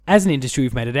As an industry,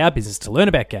 we've made it our business to learn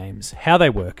about games, how they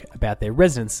work, about their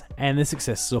residents, and their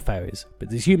successes or failures, but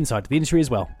there's a human side to the industry as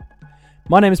well.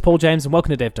 My name is Paul James, and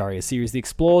welcome to Dev Diary, a series that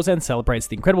explores and celebrates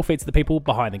the incredible feats of the people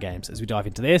behind the games as we dive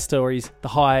into their stories, the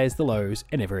highs, the lows,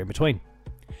 and everywhere in between.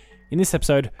 In this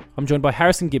episode, I'm joined by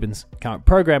Harrison Gibbons, current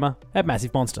programmer at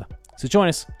Massive Monster. So join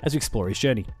us as we explore his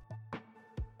journey.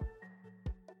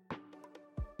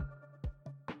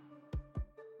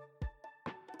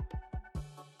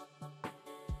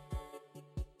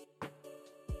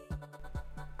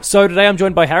 So today I'm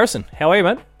joined by Harrison. How are you,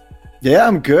 mate? Yeah,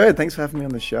 I'm good. Thanks for having me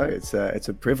on the show. It's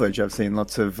a privilege. I've seen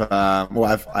lots of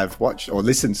I've watched or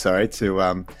listened,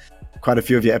 to quite a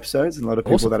few of your episodes and a lot of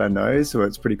people Awesome. that I know. So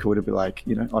it's pretty cool to be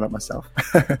on it myself.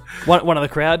 One of the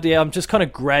crowd. Yeah, I'm just kind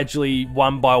of gradually,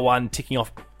 one by one, ticking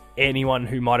off anyone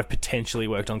who might have potentially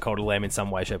worked on Cult of the Lamb in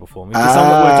some way, shape, or form. If there's someone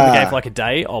that worked on the game for like a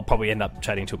day, I'll probably end up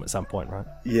chatting to him at some point, right?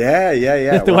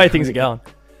 Yeah. The way things are going.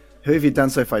 Who have you done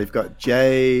so far? You've got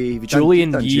Jay,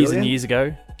 Julian, years and years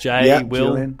ago. Jay, Yeah, Will,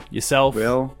 Julian. yourself.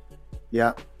 Will.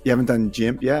 Yeah, you haven't done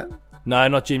Jimp yet. No,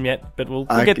 not Jim yet, but we'll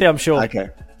get there, I'm sure. Okay.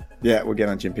 Yeah, we'll get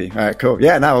on Jimpy. All right, cool.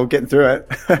 Yeah, no, we're getting through it.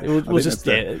 We'll just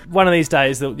one of these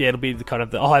days. It'll be the kind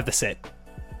of I'll have the set,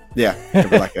 Yeah, it'll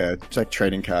be it's like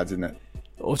trading cards, isn't it?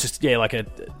 or just I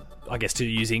guess to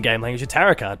use in game language, a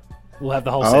tarot card. We'll have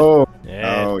the whole Oh, set.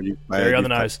 Yeah, you very on the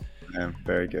nose. Yeah,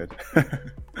 very good.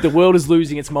 The world is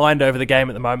losing its mind over the game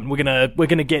at the moment. We're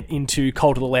gonna get into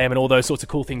Cult of the Lamb and all those sorts of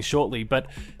cool things shortly. But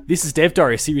this is Dev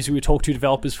Diary, a series where we talk to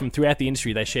developers from throughout the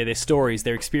industry. They share their stories,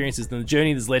 their experiences, and the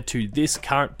journey that's led to this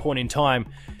current point in time.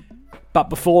 But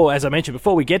before, as I mentioned,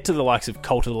 before we get to the likes of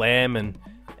Cult of the Lamb and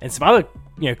some other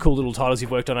cool little titles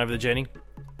you've worked on over the journey,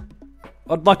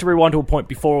 I'd like to rewind to a point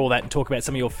before all that and talk about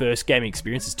some of your first gaming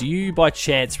experiences. Do you, by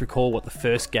chance, recall what the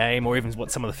first game, or even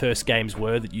what some of the first games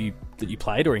were that you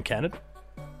played or encountered?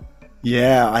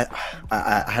 Yeah,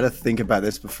 I had to think about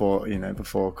this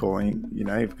before calling,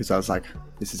 because I was like,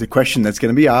 this is a question that's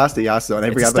going to be asked. He asks it on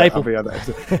every other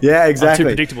episode. Yeah, exactly. I'm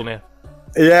too predictable now.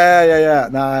 Yeah.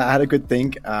 No, I had a good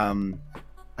think.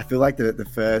 I feel like the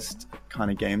first kind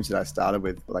of games that I started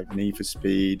with, like Need for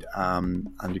Speed,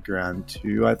 Underground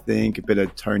 2, I think, a bit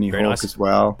of Tony Very Hawk nice. as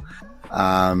well.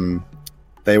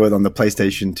 They were on the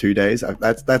PlayStation 2 days.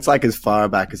 That's like as far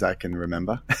back as I can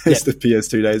remember. It's the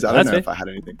PS2 days. I don't know if I had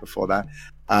anything before that.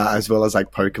 As well as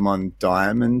like Pokemon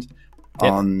Diamond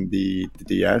on the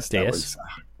DS. DS.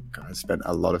 I spent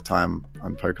a lot of time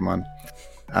on Pokemon.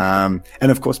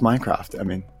 And of course Minecraft. I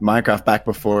mean, Minecraft back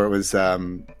before it was...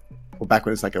 back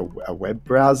when it's like a web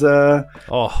browser.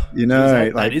 Oh,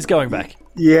 that is going back.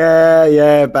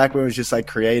 Yeah. Back when it was just like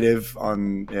creative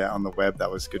on the web,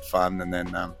 that was good fun. And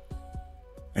then,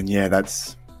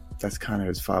 that's kind of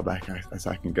as far back as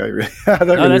I can go. Really, I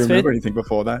don't really remember anything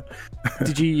before that.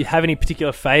 Did you have any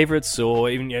particular favorites, or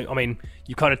even?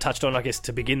 You kind of touched on, I guess,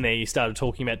 to begin there. You started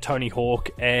talking about Tony Hawk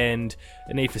and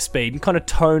Need for Speed, and kind of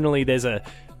tonally, there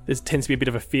tends to be a bit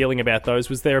of a feeling about those.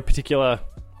 Was there a particular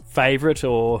favorite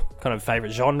or kind of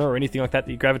favorite genre or anything like that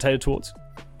you gravitated towards?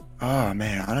 Oh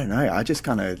man, I don't know. I just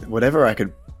kind of whatever I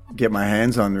could get my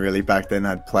hands on really back then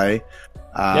I'd play.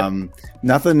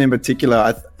 Nothing in particular.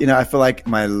 I feel like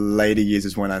my later years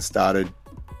is when I started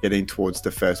getting towards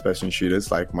the first person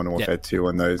shooters like Modern Warfare 2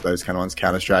 and those kind of ones,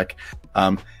 Counter-Strike.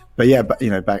 Back in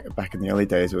the early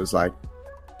days it was like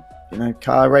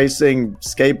car racing,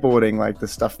 skateboarding, like the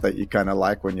stuff that you kind of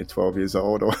like when you're 12 years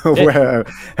old or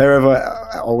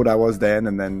however old I was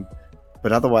then.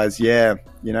 But otherwise, I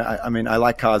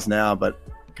like cars now, but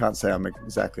can't say I'm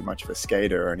exactly much of a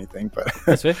skater or anything. But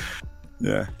That's fair.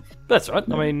 Yeah. That's right.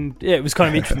 It was kind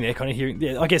of interesting there, kind of hearing.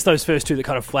 Yeah, I guess those first two that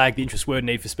kind of flagged the interest were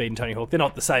Need for Speed and Tony Hawk. They're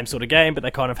not the same sort of game, but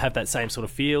they kind of have that same sort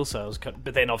of feel. So,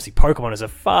 but then obviously Pokemon is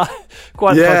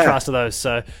quite a contrast to those.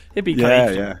 So it'd be kind of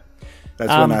interesting. Yeah.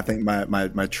 That's when I think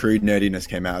my true nerdiness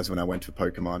came out, is when I went for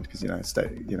Pokemon, because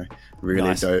really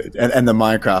Nice. and the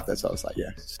Minecraft. That's what I was like,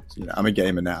 I'm a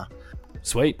gamer now.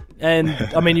 Sweet. And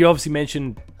you obviously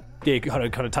mentioned, kind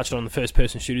of touched on the first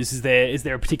person shooters. Is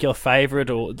there a particular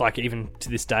favorite, or like even to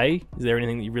this day, is there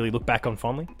anything that you really look back on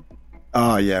fondly?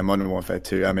 Oh yeah, Modern Warfare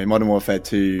 2. Modern Warfare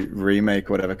 2 remake,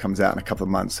 whatever, comes out in a couple of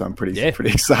months, so I'm pretty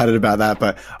excited about that.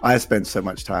 But I spent so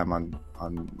much time on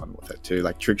Modern Warfare 2,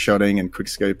 like trick shotting and quick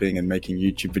scoping and making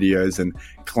YouTube videos and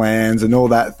clans and all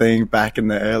that thing back in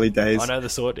the early days. I know the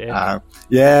sort, yeah.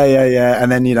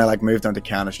 And then moved on to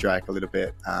Counter-Strike a little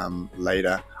bit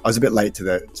later. I was a bit late to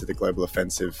the global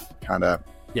offensive kind of.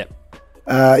 Yep.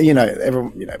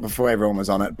 Everyone, before everyone was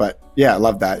on it, but yeah, I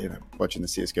love that. Watching the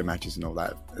CS:GO matches and all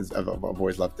that. I've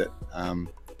always loved it.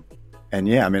 And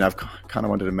yeah, I mean, I've kind of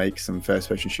wanted to make some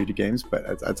first-person shooter games,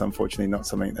 but that's unfortunately not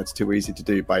something that's too easy to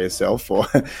do by yourself or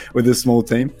with a small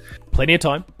team. Plenty of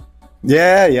time.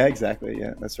 Yeah, exactly.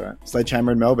 Yeah, that's right.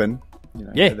 Sledgehammer in Melbourne.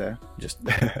 Yeah, there. Just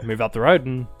move up the road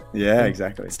and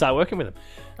exactly. Start working with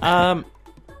them.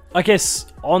 I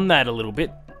guess on that a little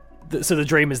bit, so the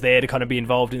dream is there to kind of be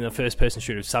involved in a first-person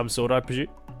shooter of some sort, I presume?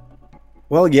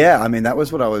 Well, yeah, I mean, that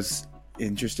was what I was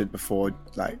interested before,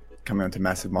 like, coming onto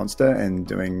Massive Monster and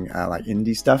doing like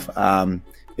indie stuff.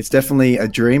 It's definitely a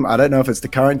dream. I don't know if it's the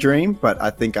current dream, but I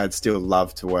think I'd still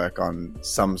love to work on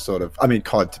some sort of, I mean,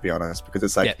 COD, to be honest, because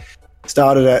it's like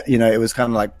started at, it was kind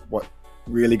of like what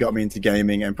really got me into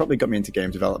gaming and probably got me into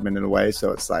game development in a way.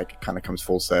 So it's like it kind of comes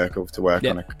full circle to work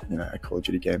on a Call of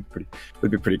Duty game.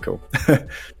 Would be pretty cool.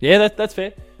 Yeah, that's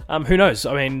fair. Who knows?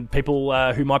 I mean,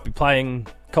 people who might be playing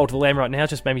Cult of the Lamb right now,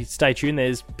 just maybe stay tuned.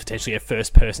 There's potentially a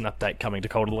first-person update coming to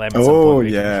Cult of the Lamb at some point. Oh,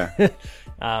 yeah.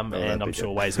 And I'm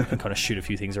sure ways we can kind of shoot a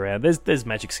few things around. There's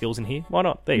magic skills in here. Why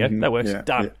not? There you go. That works.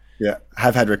 Done. Yeah.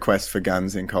 Have had requests for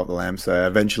guns in Cult of the Lamb, so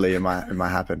eventually it might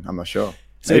happen. I'm not sure.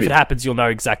 So maybe. If it happens, you'll know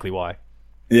exactly why.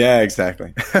 Yeah,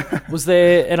 exactly. Was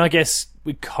there, and I guess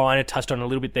we kind of touched on it a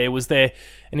little bit there, was there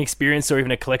an experience or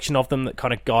even a collection of them that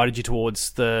kind of guided you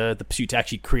towards the pursuit to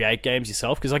actually create games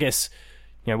yourself? Because I guess,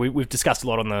 we've discussed a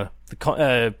lot on the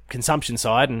consumption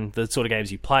side and the sort of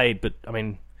games you played, but I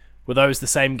mean, were those the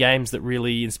same games that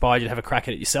really inspired you to have a crack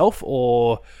at it yourself,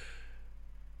 or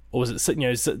was it,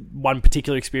 is it one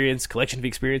particular experience, collection of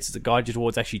experiences that guided you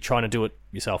towards actually trying to do it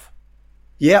yourself?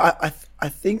 Yeah, I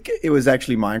think it was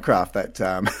actually Minecraft that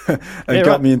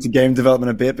got me into game development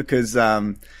a bit because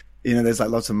there's like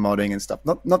lots of modding and stuff.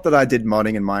 Not that I did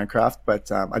modding in Minecraft,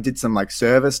 but I did some like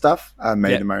server stuff. I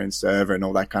made my own server and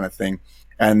all that kind of thing.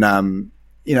 And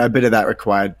a bit of that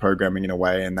required programming in a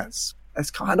way, and that's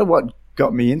kind of what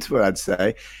got me into it, I'd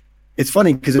say. It's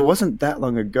funny because it wasn't that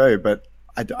long ago, but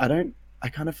I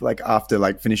kind of feel like after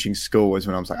like finishing school was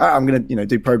when I was like, I'm going to,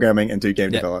 do programming and do game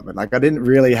development. Like I didn't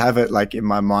really have it like in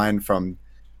my mind from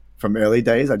early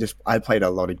days. I played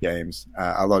a lot of games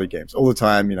all the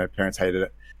time. Parents hated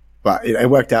it, but it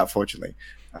worked out fortunately.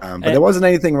 But there wasn't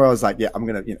anything where I was like, I'm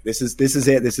going to, this is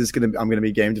it. I'm going to be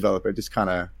a game developer. Just kind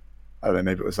of, I don't know,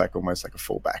 maybe it was like almost like a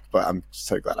fallback, but I'm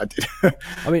so glad I did.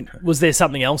 I mean, was there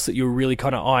something else that you were really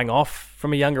kind of eyeing off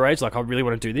from a younger age? Like, I really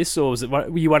want to do this, or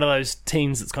were you one of those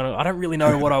teens that's kind of, I don't really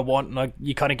know what I want, and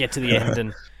you kind of get to the end,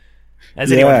 and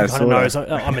as anyone who kind of knows,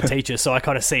 I'm a teacher, so I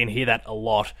kind of see and hear that a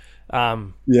lot.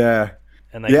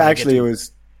 Actually, it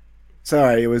was.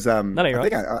 Sorry, it was. No, you're I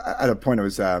right. think at a point it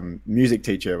was music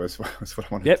teacher was what I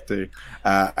wanted to do,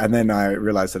 and then I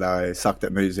realized that I sucked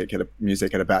at music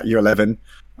at about year 11.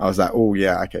 I was like, oh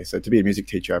yeah, okay. So to be a music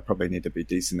teacher, I probably need to be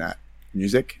decent at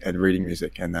music and reading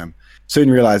music, and soon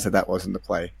realized that wasn't the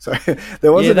play. So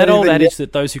there wasn't that old adage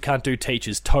that those who can't do teach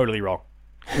is totally wrong.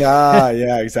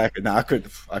 Yeah, exactly. No, I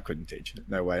couldn't teach.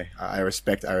 No way. I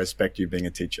respect you being a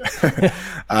teacher.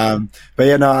 But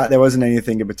yeah, no, there wasn't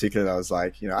anything in particular that I was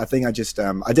like, I think I just,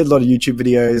 I did a lot of YouTube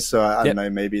videos. So I don't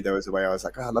know, maybe there was a way I was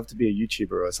like, I'd love to be a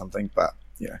YouTuber or something, but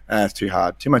it's too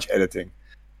hard. Too much editing.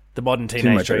 The modern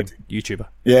teenage dream, YouTuber.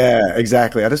 Yeah,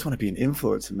 exactly. I just want to be an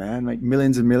influencer, man. Like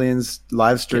millions and millions,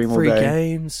 live stream all day. Free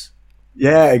games.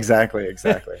 Yeah, exactly.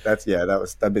 That'd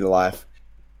be the life.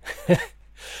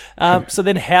 So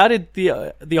then how did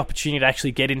the opportunity to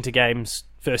actually get into games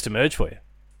first emerge for you?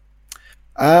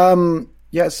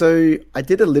 So I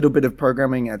did a little bit of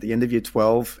programming at the end of year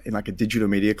 12 in like a digital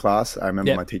media class. I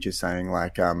remember my teacher saying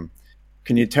like,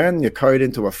 can you turn your code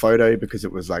into a photo, because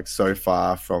it was like so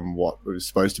far from what we was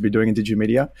supposed to be doing in digital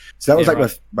media. So that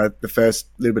was the first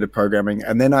little bit of programming.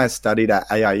 And then I studied at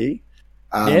AIE.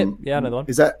 I know the one.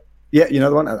 Is that, you know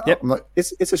the one? Yep.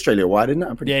 It's Australia-wide, isn't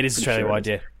it? It is Australia-wide,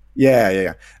 sure.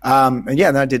 Yeah. And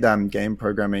then I did game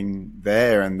programming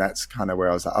there, and that's kind of where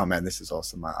I was like, oh man, this is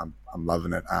awesome. I'm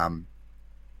loving it. And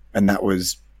that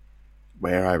was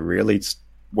where I really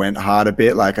went hard a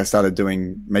bit. Like I started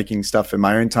making stuff in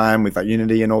my own time with like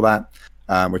Unity and all that,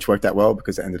 which worked out well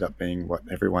because it ended up being what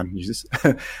everyone uses.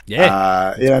 I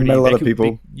met a lot of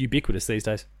people. Ubiquitous these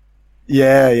days.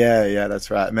 Yeah,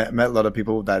 that's right. Met a lot of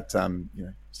people that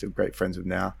still great friends with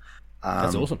now.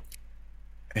 That's awesome.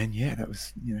 And that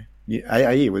was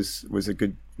AIE was a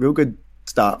real good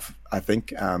start, I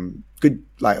think. Good,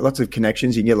 like lots of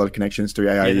connections. You can get a lot of connections through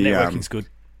AIE. Yeah, the networking's good.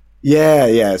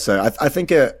 Yeah. So I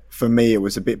think for me it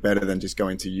was a bit better than just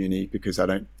going to uni, because I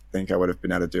don't think I would have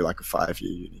been able to do like a 5-year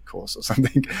uni course or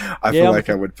something. I feel like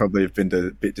I would probably have been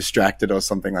a bit distracted or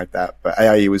something like that. But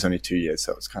AIE was only 2 years,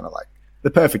 so it was kind of like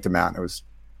the perfect amount. It was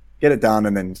get it done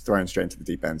and then thrown straight into the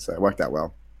deep end. So it worked out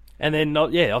well. And then,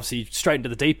 obviously straight into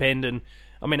the deep end. And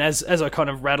I mean, as I kind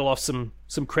of rattle off some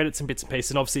credits and bits and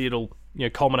pieces, and obviously it'll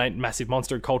culminate in Massive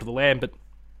Monster and Cult of the Lamb, but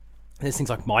there's things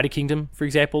like Mighty Kingdom, for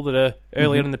example, that are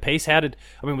early on in the piece.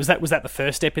 Was that the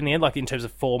first step in the end, like in terms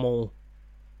of formal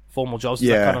jobs? Was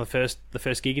that kind of the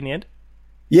first gig in the end?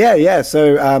 Yeah.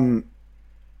 So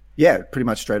pretty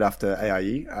much straight after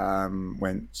AIE,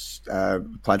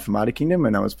 applied for Mighty Kingdom,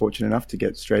 and I was fortunate enough to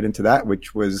get straight into that,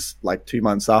 which was like 2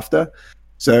 months after.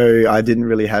 So I didn't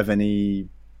really have any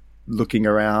looking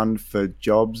around for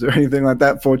jobs or anything like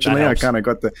that. Fortunately,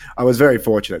 I was very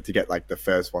fortunate to get like the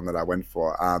first one that I went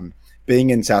for.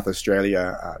 Being in South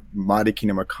Australia, Mighty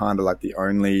Kingdom are kind of like the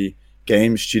only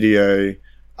game studio,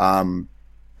 they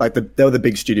were the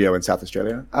big studio in South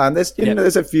Australia.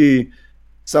 There's a few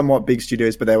somewhat big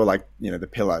studios, but they were like, the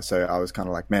pillar. So I was kind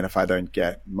of like, man, if I don't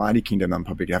get Mighty Kingdom, I'm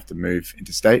probably gonna have to move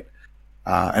interstate.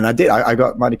 And I did. I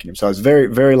got Mighty Kingdom, so I was very,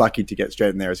 very lucky to get straight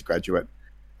in there as a graduate.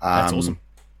 That's awesome.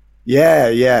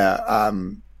 Yeah.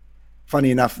 Funny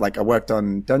enough, like I worked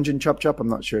on Dungeon Chop Chop. I'm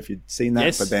not sure if you'd seen that,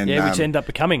 yes, but then which ended up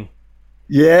becoming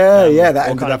that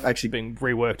ended up actually being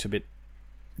reworked a bit.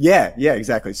 Yeah,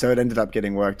 exactly. So it ended up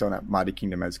getting worked on at Mighty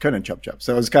Kingdom as Conan Chop Chop.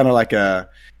 So it was kind of like a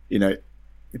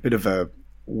bit of a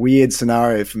weird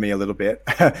scenario for me a little bit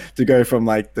to go from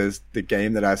like the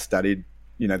game that I studied,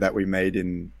 that we made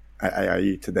in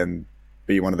AIE to then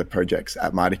be one of the projects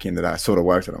at Mighty Kingdom that I sort of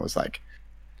worked on. It was like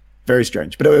very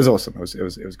strange, but it was awesome. It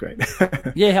was great.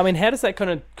 Yeah, I mean, how does that kind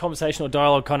of conversational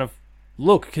dialogue kind of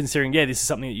look, considering this is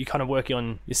something that you're kind of working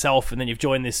on yourself, and then you've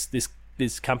joined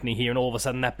this company here, and all of a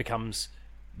sudden that becomes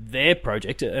their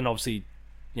project, and obviously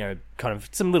kind of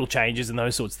some little changes and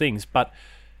those sorts of things, but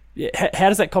how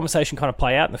does that conversation kind of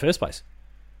play out in the first place?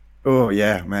 Oh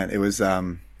yeah, man, it was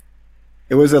a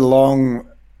long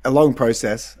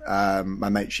process. My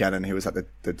mate Shannon, who was like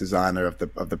the designer of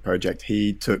the project,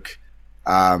 he took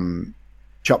Dungeon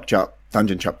Chop Chop to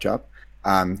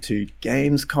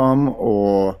Gamescom,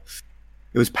 or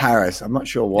it was Paris. I'm not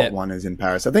sure what one is in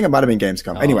Paris. I think it might have been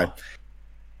Gamescom. Anyway,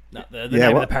 no, the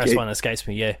name of the Paris one escapes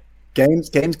me. Yeah, Games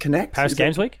Connect, Paris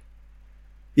Games Week.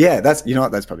 Yeah, that's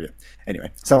probably it. Anyway,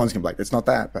 someone's gonna be like, it's not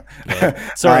that, but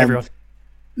sorry everyone.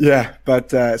 Yeah,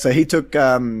 but so he took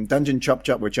Dungeon Chop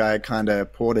Chop, which I kind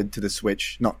of ported to the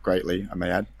Switch, not greatly, I may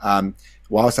add,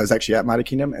 whilst I was actually at Mighty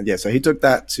Kingdom. And so he took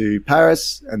that to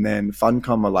Paris, and then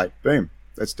Funcom were like, boom,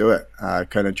 let's do it.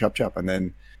 Conan Chop Chop. And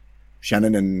then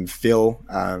Shannon and Phil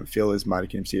is Mighty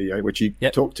Kingdom CEO, which you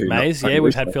talked to. Maze,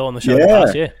 we've had Phil on the show in the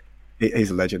past,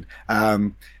 He's a legend.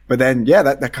 But then,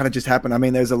 that kind of just happened. I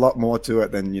mean, there's a lot more to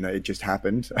it than, it just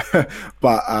happened. But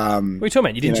what are you talking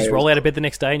about? You didn't just roll out of bed the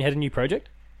next day and you had a new project?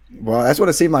 Well, that's what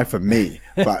it seemed like for me.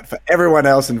 But for everyone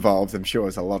else involved, I'm sure it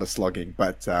was a lot of slogging.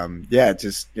 But I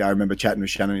remember chatting with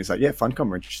Shannon. He's like,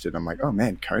 Funcom are interested. I'm like, oh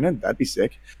man, Conan, that'd be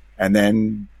sick. And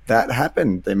then that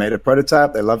happened. They made a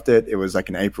prototype. They loved it. It was like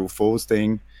an April Fool's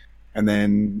thing. And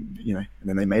then,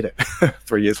 they made it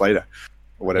 3 years later.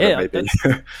 Or whatever it may be.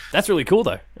 That's really cool,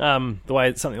 though. The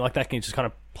way something like that can just kind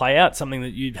of play out, something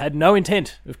that you had no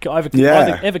intent of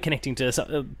ever connecting to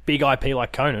a big IP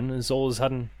like Conan, is all of a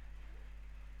sudden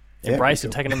embraced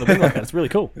and taken on the wing like that. It's really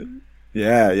cool.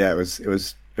 Yeah. It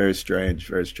was very strange,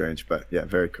 but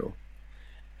very cool.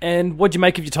 And what'd you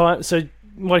make of your time? So,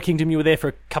 Mighty Kingdom, you were there for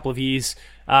a couple of years,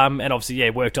 and obviously,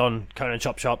 worked on Conan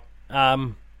Chop Chop.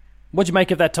 What'd you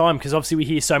make of that time? Because obviously, we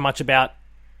hear so much about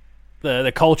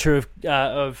the culture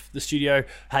of the studio.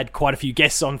 Had quite a few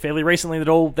guests on fairly recently that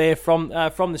are all there from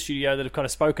the studio that have kind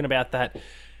of spoken about that.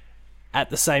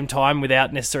 At the same time,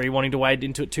 without necessarily wanting to wade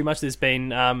into it too much, there's been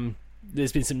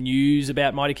some news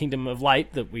about Mighty Kingdom of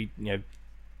late that we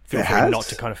feel free not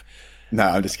to kind of. No,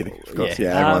 I'm just kidding. Of course,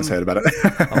 everyone's heard about it.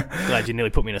 I'm glad you nearly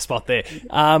put me in a spot there.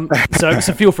 So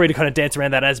feel free to kind of dance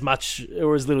around that as much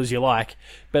or as little as you like.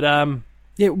 But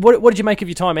what did you make of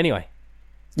your time anyway?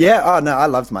 Yeah, I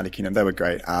loved Mighty Kingdom. They were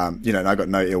great. And I got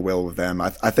no ill will with them. I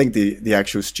think the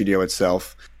actual studio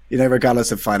itself,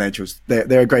 regardless of financials,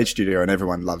 they're a great studio and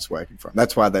everyone loves working for them.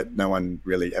 That's why that no one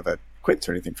really ever quits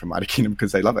or anything from Mighty Kingdom,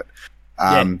 because they love it.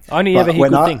 I only ever hear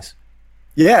good things.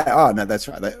 Yeah, no, that's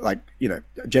right.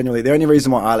 Genuinely, the only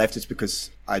reason why I left is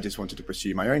because I just wanted to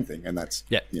pursue my own thing, and that's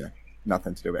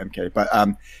nothing to do with MK. But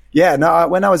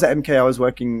when I was at MK, I was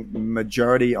working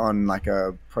majority on like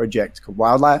a project called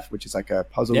Wildlife, which is like a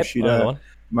puzzle shooter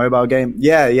mobile game.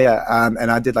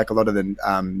 And I did like a lot of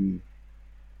the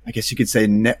I guess you could say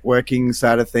networking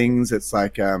side of things. It's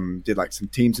like did like some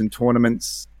teams and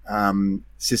tournaments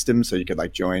system, so you could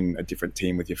like join a different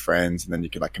team with your friends, and then you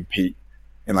could like compete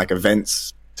in like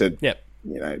events to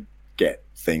get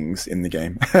things in the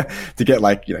game, to get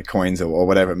like, you know, coins or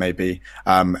whatever it may be.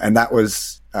 And that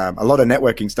was a lot of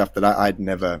networking stuff that I'd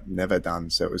never done.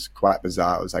 So it was quite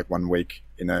bizarre. It was like 1 week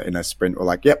in a sprint. We're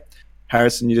like, yep,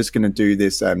 Harrison, you're just going to do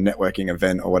this networking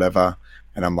event or whatever.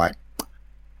 And I'm like,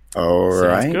 all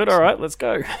right. Sounds good. All right, let's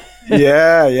go.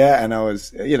 yeah. And I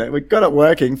was, you know, we got it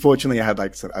working. Fortunately, I had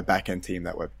like a back end team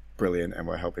that were brilliant and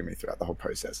were helping me throughout the whole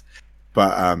process.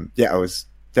 But I was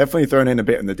definitely thrown in a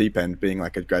bit in the deep end, being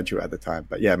like a graduate at the time.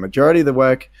 But yeah, majority of the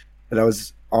work that I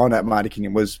was on at Mighty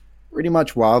Kingdom was pretty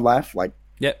much wildlife. Like,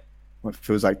 yep, it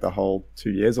feels like the whole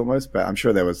 2 years almost. But I'm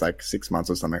sure there was like 6 months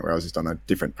or something where I was just on a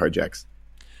different projects.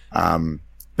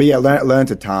 But yeah,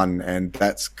 learned a ton, and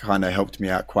that's kind of helped me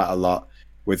out quite a lot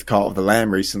with Cult of the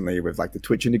Lamb recently with like the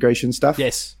Twitch integration stuff.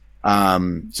 Yes.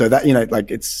 So that, you know,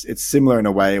 like it's similar in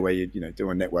a way where you know,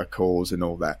 doing network calls and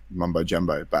all that mumbo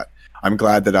jumbo, but I'm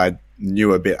glad that I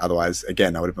knew a bit. Otherwise,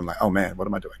 again, I would have been like, oh man, what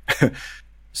am I doing?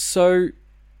 So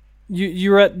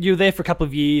you were there for a couple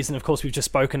of years, and of course we've just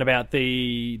spoken about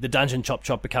the Dungeon Chop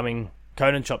Chop becoming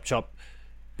Conan Chop Chop.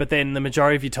 But then the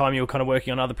majority of your time you were kind of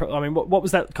working on other... I mean, what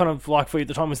was that kind of like for you at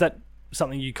the time? Was that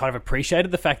something you kind of appreciated,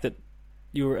 the fact that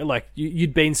you were like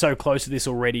you'd been so close to this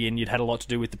already and you'd had a lot to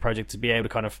do with the project to be able to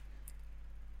kind of,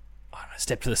 I don't know,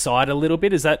 step to the side a little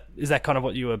bit? Is that kind of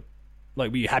what you were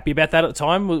like? Were you happy about that at the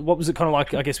time? What was it kind of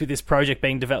like, I guess, with this project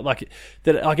being developed? Like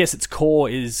that, I guess its core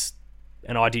is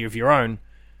an idea of your own,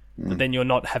 but then you're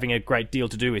not having a great deal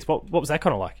to do with. What was that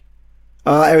kind of like?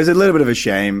 It was a little bit of a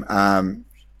shame.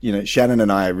 You know, Shannon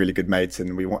and I are really good mates,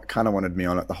 and we kind of wanted me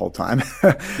on it the whole time.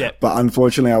 Yep. But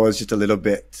unfortunately, I was just a little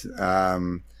bit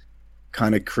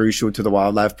kind of crucial to the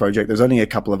wildlife project. There's only a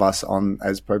couple of us on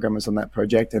as programmers on that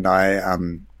project, and I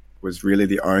was really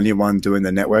the only one doing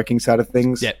the networking side of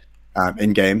things. Yep.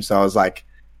 In game. So I was like,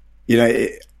 you know,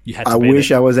 you had to I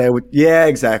wish I was able. Yeah,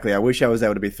 exactly. I wish I was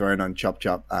able to be thrown on Chop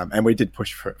Chop, and we did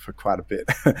push for quite a bit.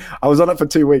 I was on it for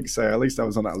 2 weeks, so at least I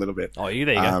was on it a little bit. Oh, there you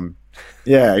go.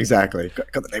 Yeah, exactly.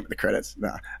 Got the name of the credits.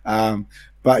 No.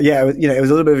 But yeah, it was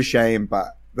a little bit of a shame.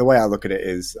 But the way I look at it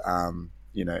is,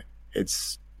 you know,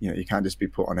 it's, you know, you can't just be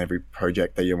put on every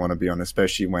project that you want to be on,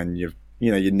 especially when you're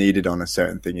needed on a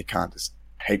certain thing. You can't just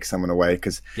take someone away,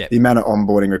 because the amount of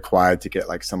onboarding required to get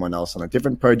like someone else on a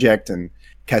different project and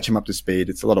catch them up to speed,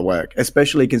 it's a lot of work,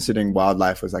 especially considering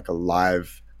wildlife was like a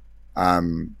live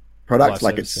product. Live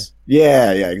like service, it's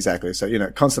yeah, exactly. So, you know,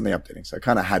 constantly updating. So I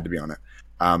kind of had to be on it.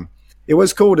 It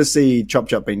was cool to see Chop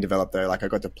Chop being developed though. Like I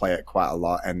got to play it quite a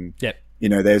lot, and you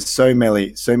know, there's so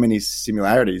many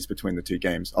similarities between the two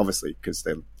games, obviously, because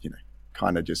they're, you know,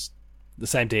 kind of just the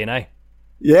same DNA.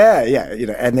 Yeah, you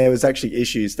know, and there was actually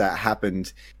issues that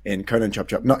happened in Conan Chop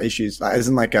Chop, not issues, as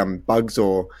in like bugs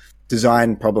or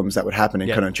design problems that would happen in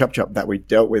Conan Chop Chop that we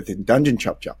dealt with in Dungeon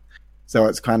Chop Chop. So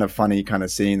it's kind of funny kind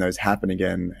of seeing those happen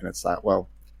again, and it's like, well,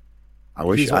 I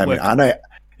wish, I know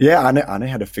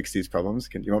how to fix these problems.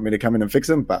 You want me to come in and fix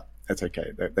them? But that's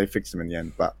okay. They fixed them in the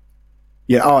end. But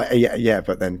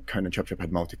but then Conan Chop Chop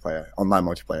had online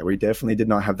multiplayer. We definitely did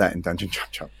not have that in Dungeon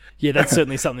Chop Chop. Yeah, that's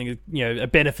certainly something, you know, a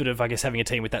benefit of, I guess, having a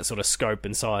team with that sort of scope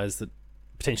and size that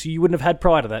potentially you wouldn't have had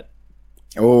prior to that.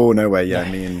 Oh, no way. Yeah,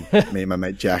 me and my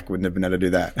mate Jack wouldn't have been able to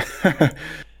do that.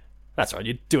 That's right.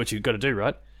 You do what you've got to do,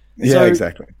 right? Yeah, so,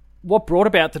 exactly. What brought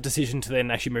about the decision to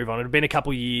then actually move on? It had been a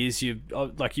couple of years. You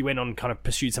went on, kind of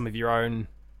pursued some of your own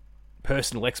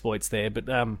personal exploits there, but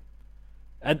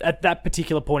at that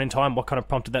particular point in time, what kind of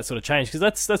prompted that sort of change? Because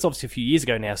that's obviously a few years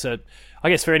ago now. So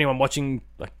I guess for anyone watching,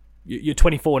 like, you're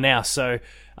 24 now, so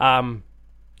I'm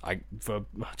starting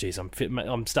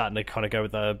to kind of go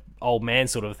with the old man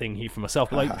sort of thing here for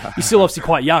myself. But like, you're still obviously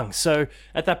quite young, so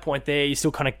at that point there, you're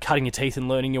still kind of cutting your teeth and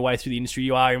learning your way through the industry.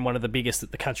 You are in one of the biggest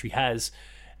that the country has,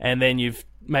 and then you've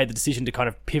made the decision to kind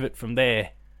of pivot from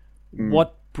there.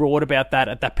 What brought about that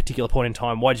at that particular point in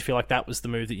time? Why did you feel like that was the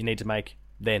move that you need to make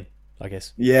then, I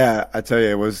guess? Yeah, I tell you,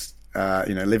 it was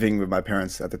living with my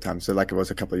parents at the time. So like it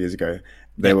was a couple of years ago,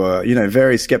 they were,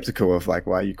 very skeptical of like,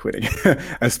 why are you quitting?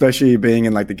 Especially being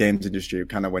in like the games industry,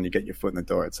 kind of when you get your foot in the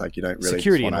door, it's like, you don't really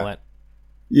security and all that.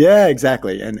 Yeah,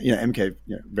 exactly. And, MK,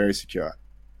 very secure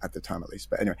at the time, at least.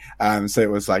 But anyway, so it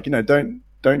was like,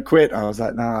 don't quit. I was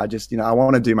like, no, I just, I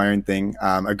want to do my own thing.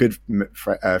 A good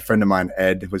friend of mine,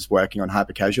 Ed, was working on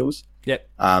hyper casuals. Yep.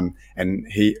 And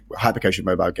hyper casual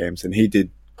mobile games, and he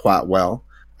did quite well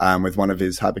with one of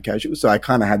his hyper casuals. So I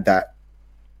kind of had that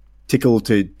tickle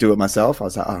to do it myself. I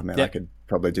was like, oh man, I could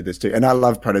probably do this too. And I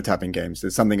love prototyping games.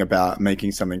 There's something about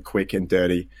making something quick and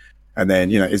dirty. And then,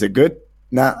 is it good?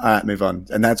 Nah, all right, move on.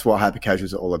 And that's what hyper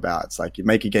casuals are all about. It's like you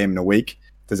make a game in a week.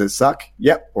 Does it suck?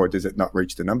 Yep. Or does it not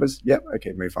reach the numbers? Yep.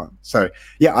 Okay, move on. So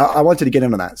yeah, I wanted to get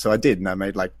into that. So I did. And I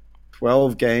made like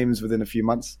 12 games within a few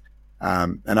months.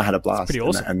 And I had a blast. That's pretty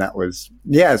awesome. And that was,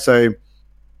 yeah. So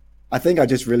I think I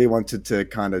just really wanted to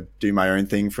kind of do my own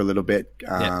thing for a little bit.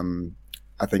 I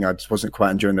think I just wasn't quite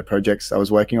enjoying the projects I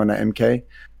was working on at MK.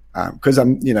 Because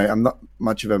I'm not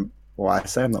much of a, I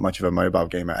say I'm not much of a mobile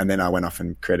gamer. And then I went off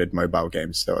and created mobile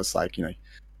games. So it's like,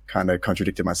 kind of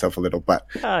contradicted myself a little, but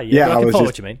I can follow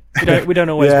what you mean. We don't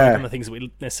always work on the things that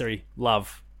we necessarily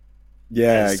love.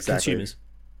 Yeah, as exactly. Consumers.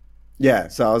 Yeah,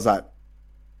 so I was like,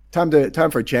 time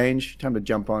for a change, time to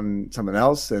jump on something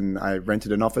else, and I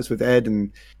rented an office with Ed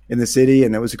in the city,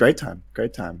 and it was a great time.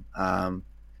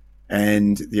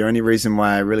 And the only reason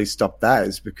why I really stopped that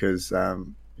is because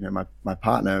my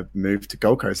partner moved to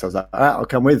Gold Coast. I was like, all right, I'll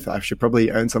come with. I should probably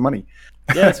earn some money.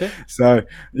 Yeah, that's it. So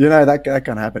that kind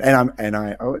of happened, and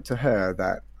I owe it to her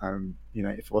that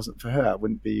if it wasn't for her, I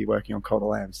wouldn't be working on Cult of the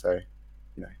Lamb. So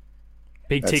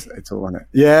big tick. It's all on it.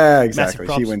 Yeah, exactly. Massive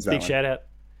props. She wins that big one. shout out.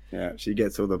 Yeah, she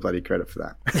gets all the bloody credit for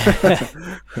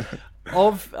that.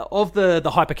 Of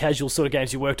the hyper casual sort of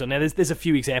games you worked on, now there's a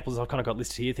few examples I've kind of got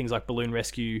listed here. Things like Balloon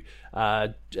Rescue,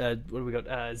 what have we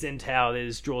got? Zen Tower.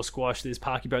 There's Draw Squash. There's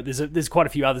Parky Boat. There's quite a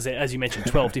few others, as you mentioned,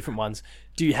 12 different ones.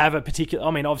 Do you have a particular?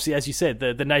 I mean, obviously, as you said,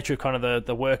 the nature of kind of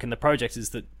the work and the projects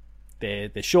is that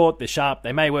they're short, they're sharp.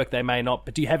 They may work, they may not.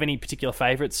 But do you have any particular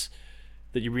favourites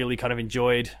that you really kind of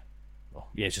enjoyed?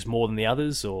 It's just more than the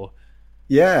others, or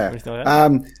anything like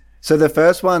that? So the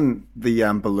first one, the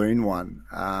balloon one,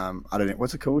 I don't know,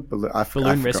 what's it called?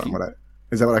 Balloon Rescue.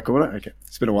 Is that what I called it? Okay,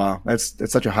 it's been a while. That's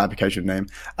such a hyper-casual name.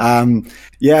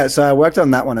 So I worked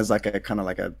on that one as like a kind of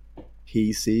like a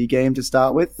PC game to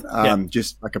start with,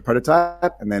 just like a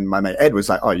prototype. And then my mate Ed was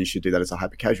like, "Oh, you should do that as a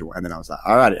hyper-casual." And then I was like,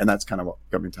 "All right," and that's kind of what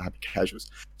got me into hyper-casuals.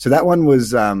 So that one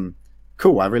was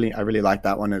cool. I really liked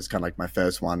that one. It's kind of like my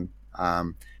first one.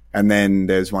 And then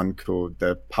there's one called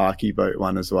the Parky Boat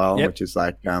one as well, which is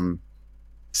like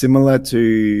similar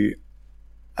to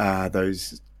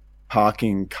those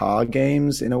parking car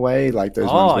games in a way, like those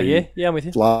ones where I'm with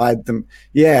you. Slide them.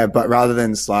 Yeah, but rather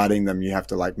than sliding them, you have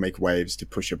to like make waves to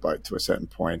push a boat to a certain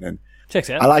point. And checks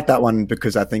out. I like that one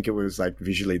because I think it was like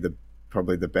visually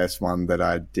probably the best one that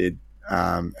I did.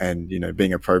 And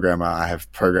being a programmer, I have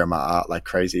programmer art like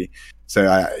crazy. So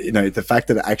the fact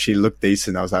that it actually looked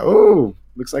decent, I was like, oh,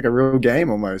 looks like a real game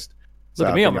almost. Look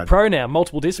at me, I'm a pro now,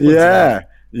 multiple disciplines.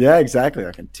 Yeah, exactly.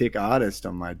 I can tick artist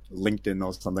on my LinkedIn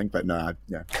or something, but no,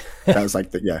 that was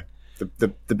like the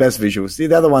best visuals.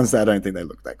 The other ones, I don't think they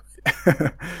look that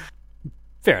great.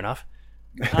 Fair enough.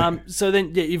 So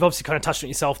then you've obviously kind of touched on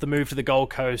it yourself, the move to the Gold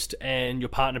Coast and your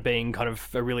partner being kind of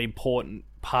a really important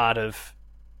part of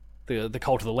the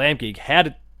Cult of the Lamb gig. How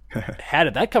did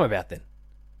that come about then?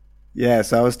 Yeah,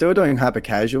 so I was still doing hyper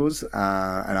casuals, and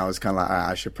I was kind of like,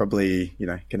 I should probably,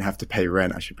 gonna have to pay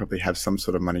rent. I should probably have some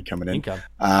sort of money coming in. Income.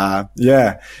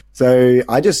 So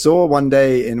I just saw one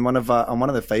day in on one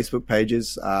of the Facebook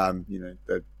pages,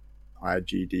 the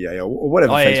IGDA or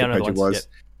whatever Facebook page it was,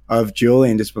 of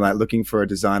Julian just like looking for a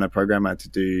designer programmer to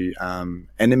do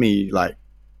enemy like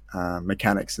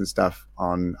mechanics and stuff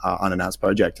on unannounced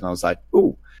project, and I was like,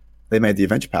 ooh, they made the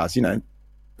Adventure Powers, that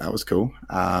was cool.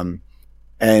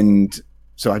 And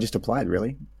so I just applied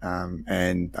really.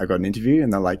 And I got an interview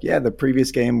and they're like, yeah, the previous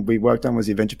game we worked on was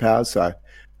the Adventure Powers. So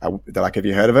they're like, have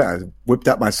you heard of it? I whipped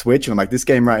up my Switch and I'm like, this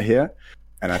game right here.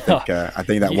 And I think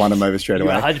that won them over straight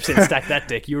away. 100% stacked that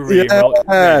deck. You were really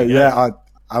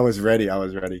I was ready.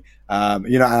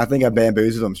 And I think I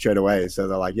bamboozled them straight away. So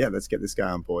they're like, yeah, let's get this guy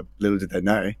on board. Little did they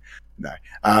know. No.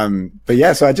 But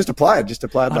yeah, so I just applied.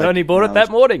 I only bought it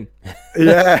that morning.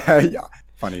 Yeah.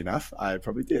 Funny enough, I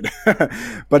probably did,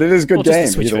 but it is a good game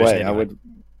either way. Anyway. I would,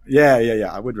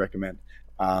 I would recommend.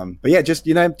 But yeah, just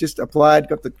applied,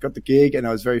 got the gig, and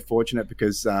I was very fortunate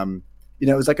because it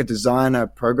was like a designer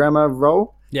programmer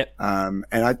role. Yep. And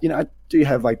I do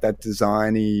have like that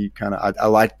designy kind of. I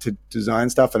like to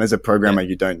design stuff, and as a programmer,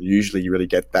 you don't usually really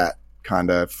get that kind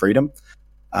of freedom.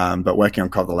 But working on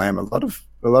Cult of the Lamb, a lot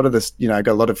of this, I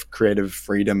got a lot of creative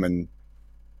freedom, and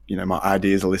my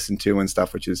ideas are listened to and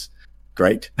stuff, which is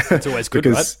great. It's always good,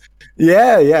 because,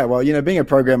 right? Yeah. Well, being a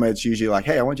programmer, it's usually like,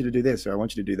 hey, I want you to do this or I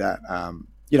want you to do that.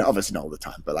 Obviously not all the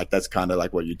time, but like that's kind of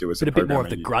like what you do as a programmer. A bit more of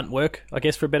the grunt work, I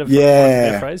guess, for a better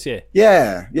phrase.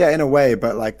 Yeah, in a way.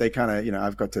 But like they kind of,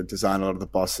 I've got to design a lot of the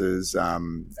bosses,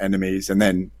 enemies, and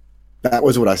then that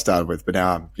was what I started with. But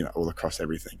now I'm, all across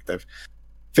everything. They've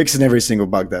fixing every single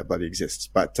bug that bloody exists.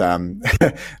 But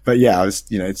but yeah, I was,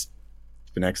 it's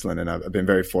been excellent, and I've been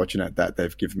very fortunate that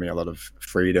they've given me a lot of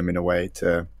freedom in a way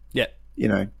to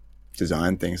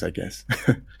design things, I guess.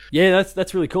 Yeah,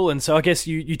 that's really cool. And so I guess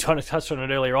you kind of touched on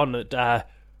it earlier on that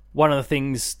one of the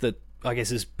things that I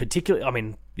guess is particularly, I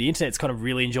mean, the internet's kind of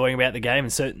really enjoying about the game,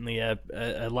 and certainly a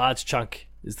large chunk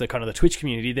is the kind of the Twitch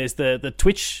community. There's the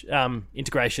Twitch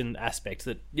integration aspect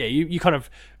that, yeah, you kind of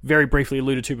very briefly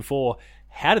alluded to before.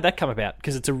 How did that come about?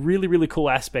 Because it's a really, really cool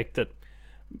aspect that,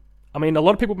 I mean, a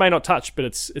lot of people may not touch, but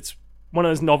it's one of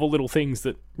those novel little things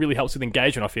that really helps with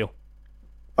engagement, I feel.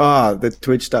 Oh, the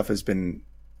Twitch stuff has been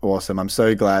awesome. I'm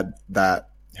so glad that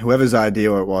whoever's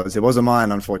idea it wasn't mine,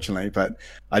 unfortunately, but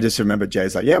I just remember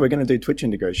Jay's like, yeah, we're going to do Twitch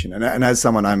integration. And as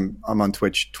someone, I'm on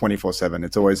Twitch 24/7.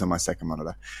 It's always on my second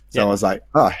monitor. So I was like,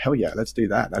 oh, hell yeah, let's do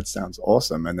that. That sounds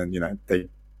awesome. And then, they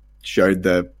showed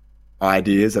the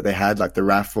ideas that they had, like the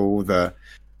raffle, the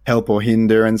help or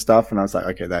hinder and stuff. And I was like,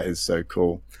 okay, that is so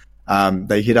cool.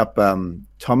 They hit up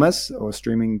Thomas, or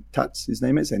Streaming Tuts, his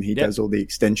name is, and he does all the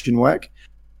extension work.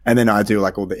 And then I do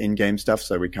like all the in-game stuff.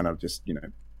 So we kind of just,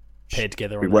 paired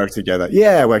together. We work together.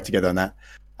 Yeah, work together on that.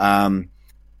 And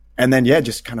then,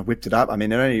 just kind of whipped it up. I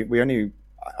mean, we only,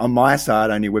 on my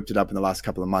side, only whipped it up in the last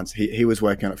couple of months. He was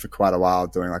working on it for quite a while,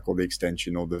 doing like all the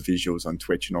extension, all the visuals on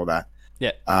Twitch and all that.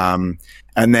 Yeah.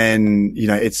 And then,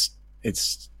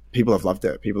 it's people have loved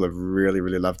it. People have really,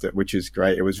 really loved it, which is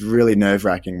great. It was really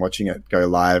nerve-wracking watching it go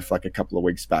live like a couple of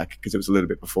weeks back, because it was a little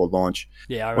bit before launch.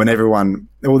 Yeah, when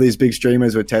all these big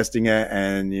streamers were testing it,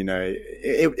 and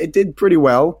it did pretty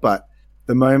well. But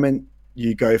the moment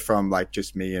you go from like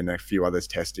just me and a few others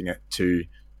testing it to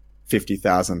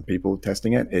 50,000 people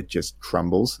testing it, it just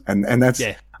crumbles. And that's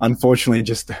unfortunately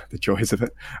just the joys of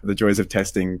it, the joys of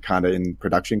testing kind of in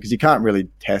production, because you can't really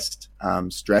test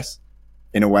stress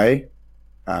in a way.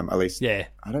 At least, I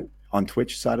don't on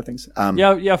Twitch side of things. I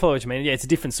follow what you mean. Yeah, it's a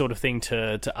different sort of thing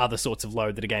to other sorts of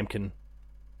load that a game can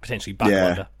potentially buckle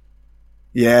under.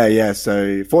 Yeah.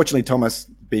 So fortunately, Thomas,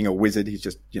 being a wizard, he's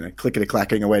just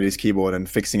clickety-clacking away to his keyboard and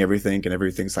fixing everything, and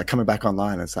everything's like coming back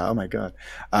online. It's like, oh my god.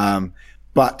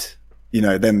 But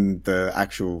then the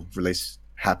actual release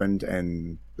happened,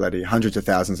 and bloody hundreds of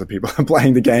thousands of people are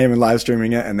playing the game and live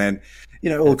streaming it, and then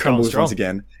all crumbles once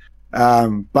again.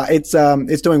 But it's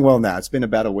doing well now. It's been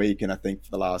about a week, and I think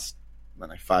for the last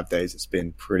 5 days, it's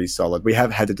been pretty solid. We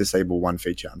have had to disable one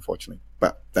feature, unfortunately,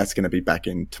 but that's going to be back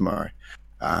in tomorrow.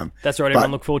 That's right.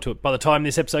 Everyone look forward to it. By the time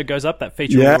this episode goes up, that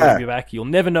feature will be back. You'll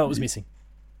never know it was missing.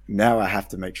 Now I have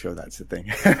to make sure that's the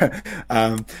thing.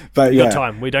 But You've got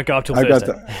time. We don't go up till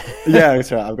Thursday.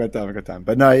 That's right. I've got time.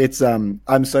 But no, it's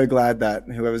I'm so glad that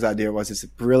whoever's idea it was, it's a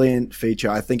brilliant feature.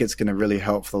 I think it's going to really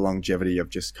help for the longevity of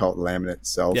just Cult Lamb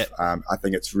itself. Yep. I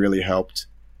think it's really helped.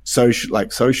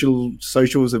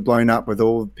 Socials have blown up with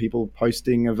all people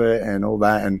posting of it and all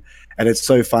that, and it's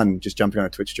so fun just jumping on a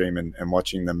Twitch stream and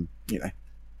watching them.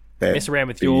 Mess around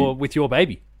with your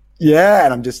baby.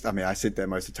 Yeah, and I sit there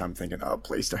most of the time thinking, oh,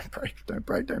 please don't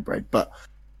break. But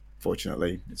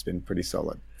fortunately, it's been pretty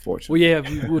solid. Fortunately. Well,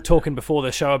 yeah, we were talking before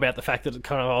the show about the fact that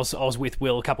kind of I was with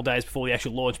Will a couple of days before the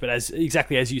actual launch, but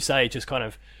exactly as you say, just kind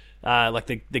of like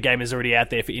the game is already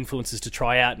out there for influencers to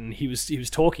try out, and he was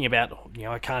talking about,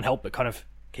 I can't help but kind of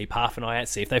keep half an eye out,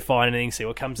 see if they find anything, see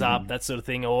what comes up, that sort of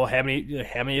thing, or how many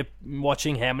are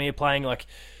watching, how many are playing. Like,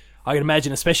 I can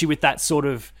imagine, especially with that sort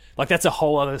of, like, that's a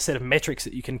whole other set of metrics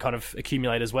that you can kind of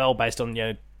accumulate as well based on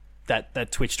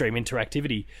that Twitch stream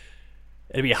interactivity.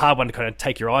 It'd be a hard one to kind of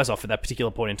take your eyes off at that particular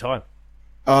point in time.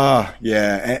 Oh,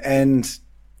 yeah. And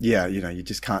yeah, you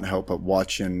just can't help but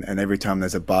watch. And every time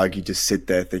there's a bug, you just sit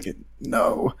there thinking,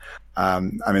 no.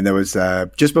 There was,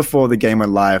 just before the game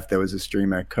went live, there was a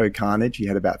streamer, Co-Carnage. He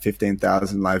had about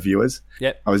 15,000 live viewers.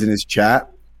 Yep. I was in his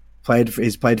chat.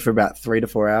 He's played for about 3 to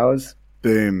 4 hours.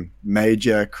 Boom,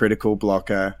 major critical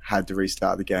blocker, had to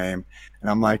restart the game. And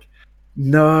I'm like,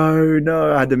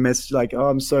 no, I had to message like, oh,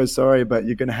 I'm so sorry, but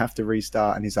you're going to have to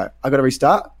restart. And he's like, I got to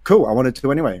restart? Cool, I wanted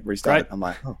to anyway, restart it. I'm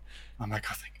like, oh, I'm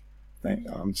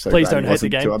so please don't hate the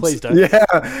game, please don't. Yeah,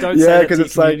 don't say that to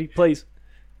it's community, like, please.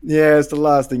 Yeah, it's the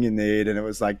last thing you need. And it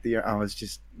was like, I was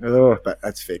just, but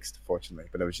that's fixed, fortunately.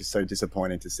 But it was just so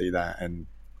disappointing to see that.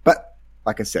 But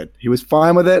like I said, he was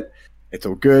fine with it. It's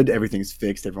all good. Everything's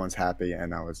fixed. Everyone's happy.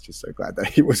 And I was just so glad that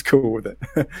he was cool with it.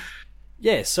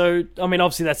 Yeah. So,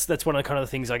 obviously that's one of the kind of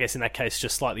the things, I guess, in that case,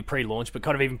 just slightly pre-launch, but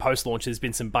kind of even post-launch, there's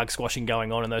been some bug squashing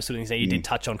going on and those sort of things. Now, you did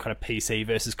touch on kind of PC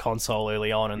versus console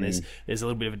early on, and there's a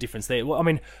little bit of a difference there.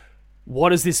 Well,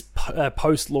 what has this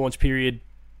post-launch period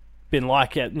been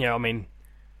like?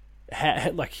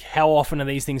 How often are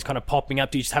these things kind of popping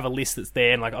up? Do you just have a list that's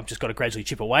there and like, I've just got to gradually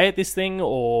chip away at this thing,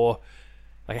 or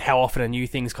like how often are new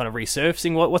things kind of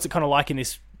resurfacing? What's it kind of like in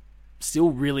this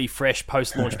still really fresh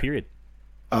post-launch period?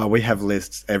 We have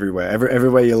lists everywhere.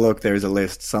 Everywhere you look, there is a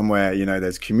list somewhere.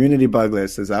 There's community bug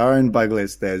lists, there's our own bug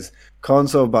list, there's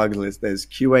console bug list, there's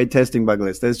QA testing bug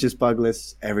list. There's just bug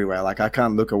lists everywhere. Like I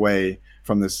can't look away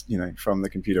from this, from the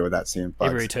computer without seeing bugs.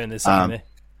 Every return there's something there.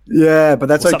 Yeah, but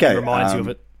that's something okay. Reminds you of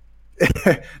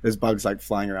it. There's bugs like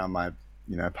flying around my,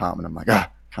 apartment. I'm like,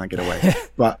 can't get away.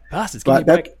 But bastards, give me a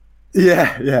break.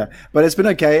 Yeah, but it's been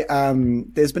okay.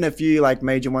 There's been a few like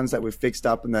major ones that we've fixed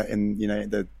up in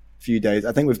the few days.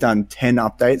 I think we've done 10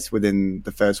 updates within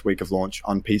the first week of launch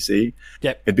on PC.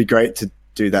 Yep. It'd be great to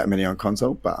do that many on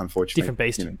console, but unfortunately, different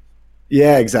beast.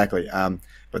 Yeah, exactly.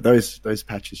 But those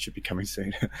patches should be coming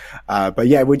soon. But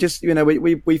yeah, we just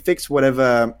we fix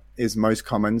whatever is most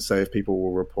common. So if people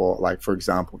will report, like for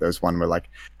example, there was one where like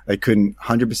they couldn't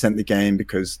 100% the game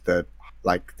because the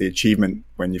achievement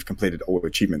when you've completed all the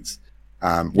achievements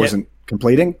wasn't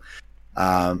completing.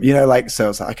 So it's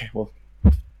like, okay, well,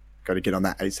 got to get on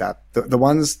that ASAP. The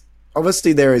ones,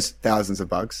 obviously there is thousands of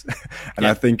bugs and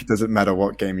I think it doesn't matter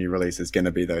what game you release, there's going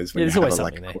to be those when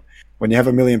when you have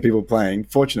a million people playing.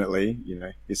 Fortunately,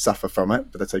 you suffer from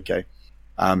it, but that's okay.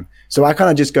 So I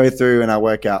kind of just go through and I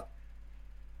work out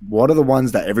what are the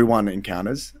ones that everyone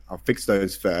encounters. I'll fix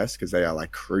those first because they are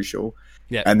like crucial.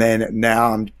 Yeah. And then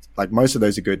now I'm like, most of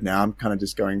those are good. Now I'm kind of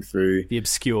just going through the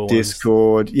obscure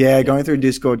Discord. Ones. Yeah, going through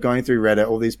Discord, going through Reddit.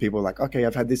 All these people are like, okay,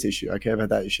 I've had this issue. Okay, I've had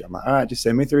that issue. I'm like, all right, just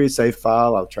send me through a save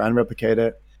file. I'll try and replicate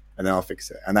it, and then I'll fix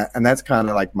it. And that's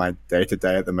kind of like my day to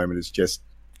day at the moment. Is just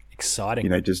exciting.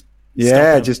 Just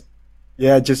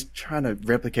trying to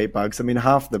replicate bugs. I mean,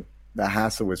 half the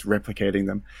hassle was replicating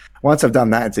them. Once I've done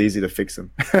that, it's easy to fix them.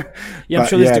 I'm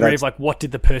sure there's a degree of like, what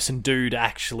did the person do to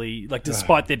actually, like,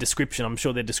 despite their description, I'm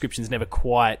sure their description's never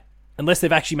quite, unless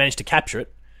they've actually managed to capture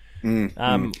it.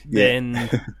 Then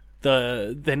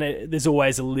there's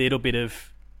always a little bit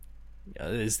of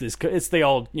it's the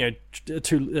old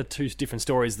two different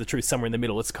stories, the truth somewhere in the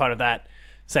middle. It's kind of that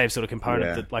same sort of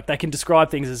component that like they can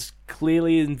describe things as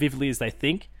clearly and vividly as they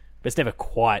think, but it's never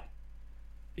quite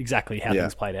exactly how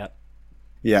things played out.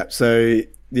 Yeah, so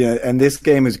and this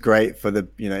game is great for the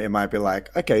it might be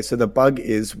like, okay, so the bug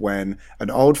is when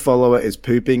an old follower is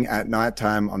pooping at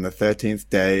nighttime on the 13th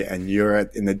day and you're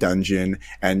in the dungeon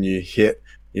and you hit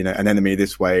an enemy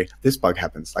this way, this bug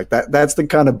happens. Like that's the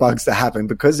kind of bugs that happen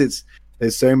because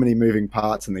there's so many moving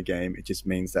parts in the game. It just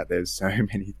means that there's so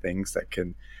many things that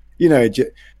can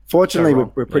fortunately,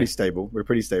 we're pretty stable. We're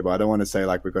pretty stable. I don't want to say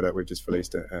like we've just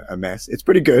released a mess. It's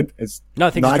pretty good. It's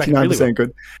 99% really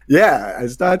good. Yeah,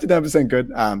 it's 99% good.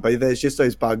 But there's just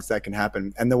those bugs that can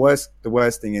happen. And the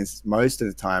worst thing is most of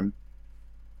the time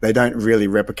they don't really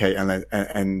replicate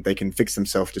and they can fix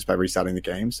themselves just by restarting the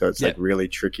game. So it's like really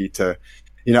tricky to,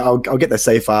 I'll get the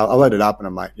save file, I'll load it up, and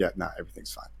I'm like,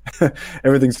 everything's fine.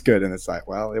 Everything's good. And it's like,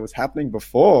 well, it was happening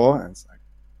before. And it's like,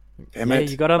 damn it.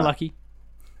 You got unlucky.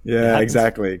 Yeah,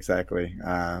 exactly.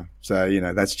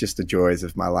 So, that's just the joys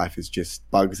of my life, is just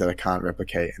bugs that I can't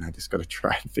replicate, and I just got to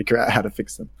try and figure out how to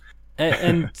fix them.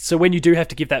 And so when you do have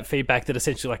to give that feedback that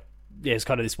essentially like, it's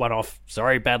kind of this one-off,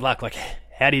 sorry, bad luck, like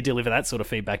how do you deliver that sort of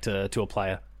feedback to a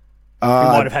player who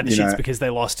might have had the shits because they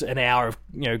lost an hour of,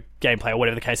 gameplay or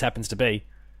whatever the case happens to be?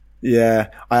 Yeah.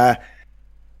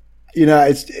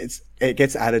 It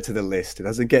gets added to the list. It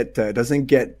doesn't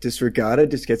get disregarded. It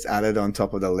just gets added on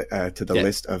top of the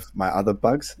list of my other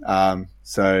bugs.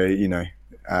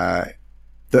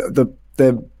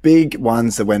 The big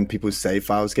ones are when people's save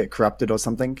files get corrupted or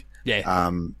something.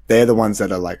 Yeah. They're the ones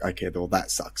that are like, okay, well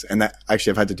that sucks. And that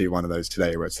actually I've had to do one of those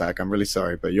today where it's like, I'm really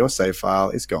sorry, but your save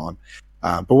file is gone.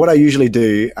 But what I usually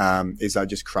do is I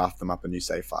just craft them up a new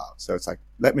save file. So it's like,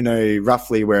 let me know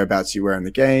roughly whereabouts you were in the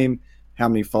game, how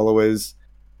many followers,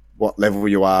 what level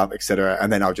you are, etc.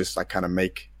 And then I'll just like kind of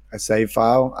make a save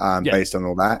file based on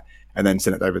all that, and then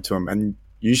send it over to them. And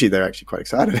usually they're actually quite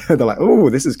excited. They're like, "Oh,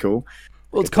 this is cool."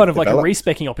 Well, it's kind of like a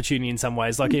respecking opportunity in some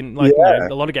ways. Like in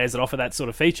a lot of games that offer that sort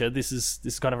of feature, this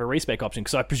is kind of a respec option.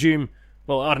 Because I presume,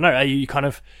 well, I don't know, are you kind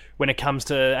of, when it comes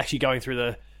to actually going through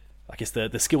the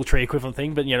skill tree equivalent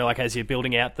thing, but like as you're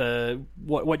building out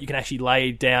what you can actually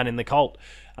lay down in the cult,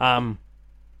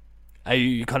 are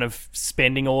you kind of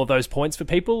spending all of those points for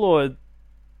people, or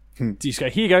do you just go,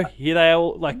 here you go, here they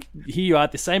all, like here you are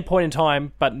at the same point in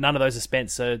time, but none of those are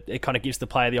spent, so it kind of gives the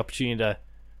player the opportunity to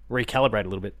recalibrate a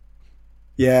little bit?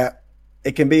 Yeah,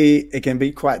 it can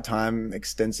be quite time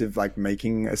extensive, like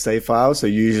making a save file. So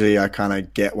usually I kind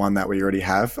of get one that we already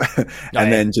have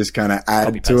and then just kind of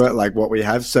add to it like what we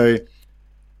have. So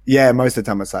yeah, most of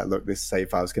the time it's like, look, this save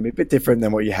file is going to be a bit different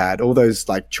than what you had. All those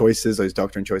like choices, those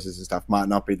doctrine choices and stuff might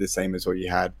not be the same as what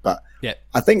you had. But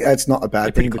I think that's not a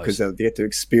bad thing because they'll get to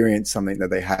experience something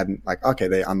that they hadn't, like, okay,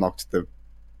 they unlocked the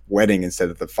wedding instead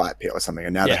of the fight pit or something,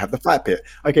 and now they have the fight pit.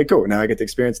 Okay, cool. Now I get to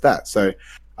experience that. So,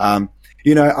 I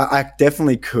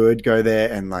definitely could go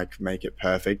there and like make it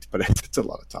perfect, but it's a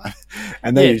lot of time,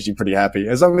 and they're usually pretty happy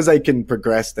as long as they can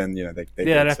progress. Then they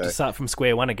don't have to start from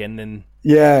square one again. Then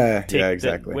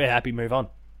exactly. We're happy. Move on.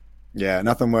 Yeah,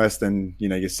 nothing worse than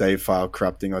your save file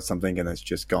corrupting or something and it's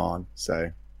just gone.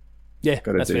 So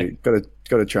got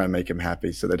to try and make them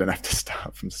happy so they don't have to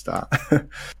start from start.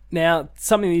 Now,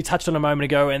 something that you touched on a moment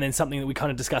ago, and then something that we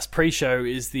kind of discussed pre-show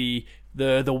is the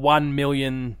 1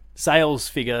 million sales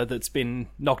figure that's been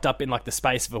knocked up in like the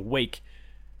space of a week.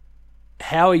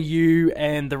 How are you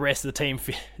and the rest of the team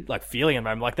feeling at the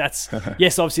moment? Like that's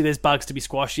yes, obviously there's bugs to be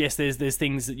squashed. Yes, there's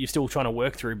things that you're still trying to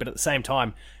work through, but at the same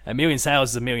time, 1 million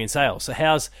sales is 1 million sales. So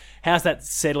how's that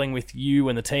settling with you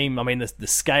and the team? I mean, the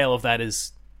scale of that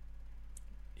is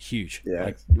huge.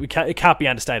 Yeah, it can't be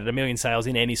understated. 1 million sales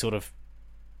in any sort of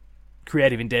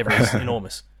creative endeavor is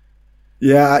enormous.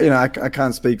 Yeah, I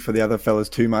can't speak for the other fellas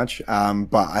too much,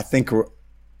 but I think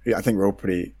we're all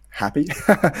pretty happy.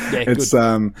 It's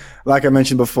good. Like I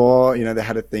mentioned before, they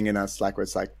had a thing in our Slack where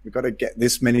it's like we've got to get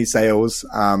this many sales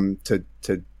to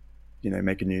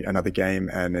make another game,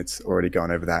 and it's already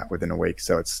gone over that within a week,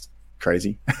 so it's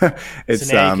crazy. So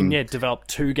now you can develop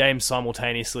 2 games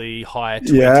simultaneously, hire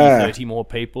 30 more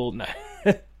people. No.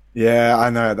 Yeah, I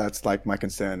know. That's like my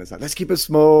concern is like, let's keep it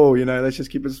small, let's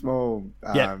just keep it small.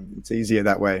 It's easier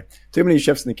that way. Too many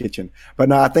chefs in the kitchen. But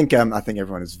no, I think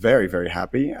everyone is very, very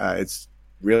happy. It's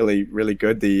really, really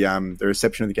good. The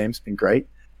reception of the game's been great.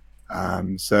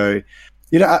 So,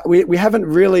 we haven't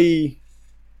really,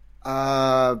 we've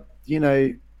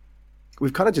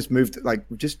kind of just moved, like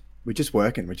we're just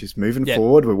working. We're just moving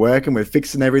forward. We're working. We're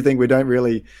fixing everything. We don't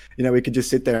really, we could just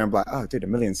sit there and be like, oh, dude,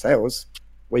 1 million sales.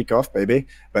 Week off, baby.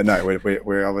 But no,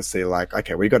 we're obviously like,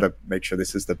 okay, we got to make sure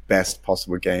this is the best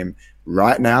possible game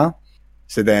right now.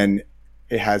 So then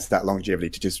it has that longevity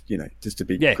to just to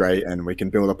be great, and we can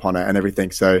build upon it and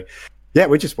everything. So yeah,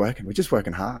 we're just working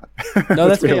hard. No,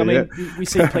 that's really, I mean, we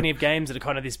see plenty of games that are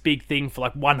kind of this big thing for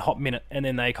like one hot minute and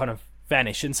then they kind of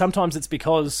vanish. And sometimes it's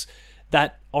because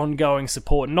that ongoing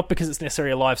support, not because it's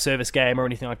necessarily a live service game or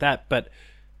anything like that, but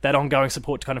that ongoing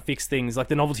support to kind of fix things, like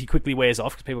the novelty quickly wears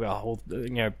off because people go, oh,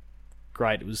 well,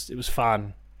 great, it was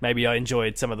fun. Maybe I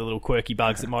enjoyed some of the little quirky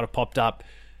bugs that might have popped up,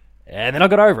 and then I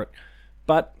got over it.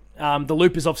 But the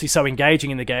loop is obviously so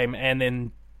engaging in the game, and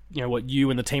then what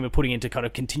you and the team are putting in to kind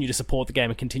of continue to support the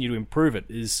game and continue to improve it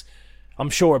is,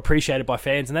 I'm sure, appreciated by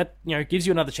fans, and that gives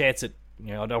you another chance at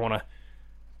I don't want to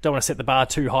set the bar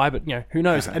too high, but who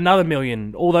knows, another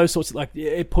million, all those sorts of,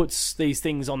 it puts these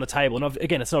things on the table. And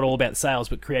again, it's not all about sales,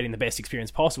 but creating the best experience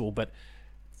possible, but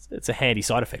it's a handy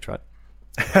side effect, right?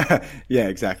 Yeah,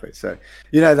 exactly. So,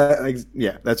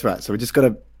 that's right. So we just got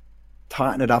to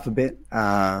tighten it up a bit,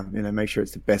 make sure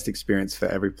it's the best experience for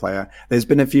every player. There's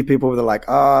been a few people that are like,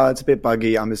 oh, it's a bit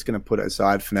buggy. I'm just going to put it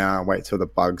aside for now and wait till the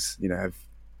bugs, have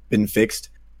been fixed.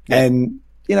 Yeah. And,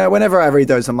 whenever I read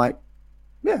those, I'm like,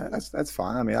 yeah, that's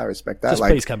fine. I mean, I respect that. Just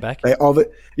please come back. They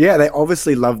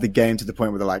obviously love the game to the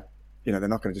point where they're like, they're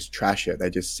not going to just trash it. They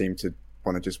just seem to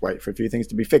want to just wait for a few things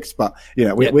to be fixed. But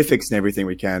we're fixing everything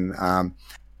we can.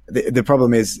 The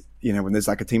problem is, when there's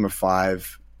like a team of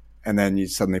 5, and then you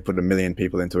suddenly put 1 million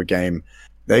people into a game,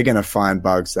 they're going to find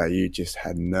bugs that you just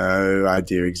had no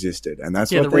idea existed, and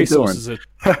that's what the they're resources doing.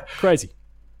 Are crazy.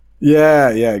 Yeah,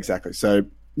 exactly. So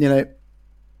we're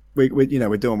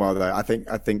doing well though. I think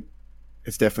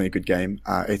it's definitely a good game.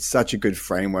 It's such a good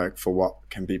framework for what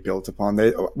can be built upon.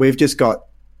 We've just got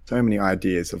so many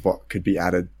ideas of what could be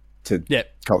added to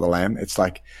Cult of the Lamb. It's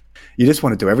like you just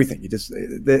want to do everything. There's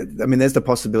the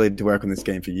possibility to work on this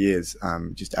game for years,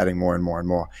 just adding more and more and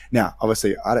more. Now,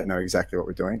 obviously, I don't know exactly what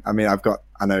we're doing. I mean,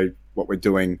 I know what we're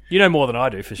doing. You know more than I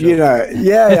do, for sure.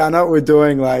 I know what we're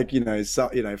doing.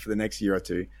 For the next year or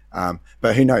two.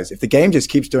 But who knows? If the game just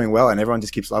keeps doing well and everyone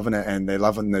just keeps loving it and they're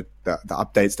loving the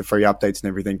updates, the free updates and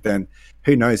everything, then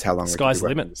who knows how long sky's the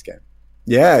limit on this game.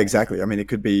 Yeah, exactly. I mean, it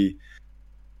could be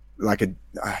like a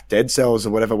Dead Cells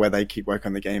or whatever, where they keep working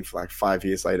on the game for like 5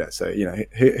 years later. So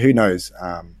who knows?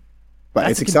 But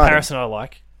that's it's a exciting. Comparison I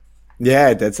like.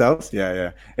 Yeah, Dead Cells.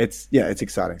 Yeah. It's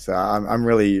exciting. So I'm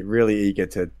really, really eager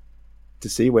to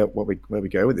see where we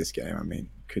go with this game. I mean,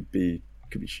 could be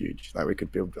huge. Like we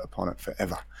could build upon it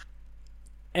forever.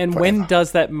 And when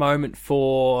does that moment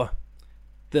for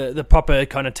the proper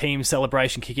kind of team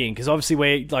celebration kick in? Because obviously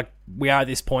we are at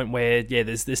this point where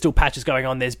there's still patches going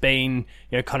on. There's been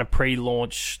kind of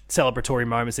pre-launch celebratory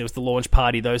moments. There was the launch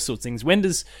party, those sorts of things. When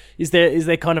is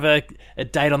there kind of a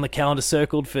date on the calendar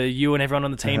circled for you and everyone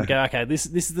on the team to go, okay, this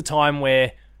is the time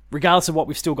where regardless of what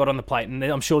we've still got on the plate, and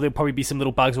I'm sure there'll probably be some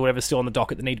little bugs or whatever still on the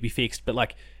docket that need to be fixed, but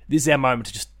like, this is our moment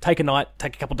to just take a night,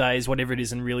 take a couple of days, whatever it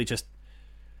is, and really just,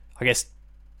 I guess,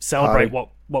 celebrate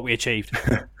what we achieved.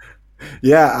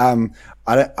 Yeah.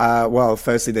 Well,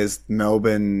 firstly, there's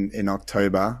Melbourne in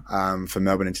October for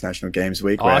Melbourne International Games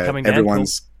Week, where coming down,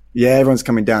 everyone's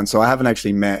coming down. So I haven't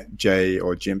actually met Jay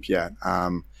or Jimp yet.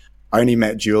 I only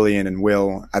met Julian and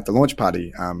Will at the launch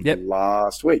party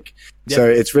last week. Yep. So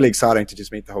it's really exciting to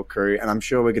just meet the whole crew, and I'm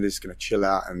sure we're just going to chill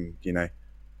out and, you know,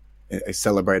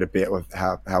 celebrate a bit with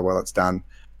how well it's done.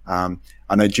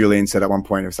 I know Julian said at one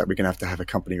point, it was like, we're going to have a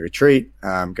company retreat,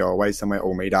 go away somewhere,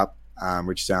 all meet up,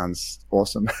 which sounds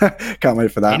awesome. Can't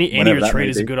wait for that. Any retreat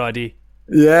is a good idea.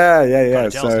 Yeah.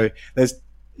 So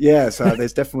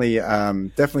there's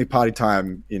definitely party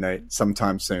time, you know,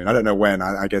 sometime soon. I don't know when.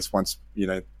 I guess once, you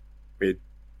know,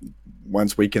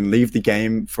 once we can leave the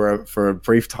game for a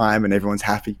brief time and everyone's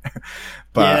happy.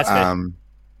 But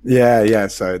yeah.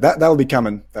 So that'll be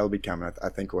coming. I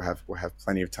think we'll have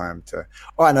plenty of time to.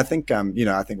 Oh, and I think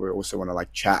I think we also want to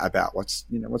like chat about what's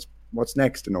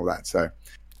next and all that. So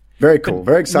very cool,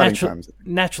 very exciting times.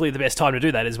 Naturally, the best time to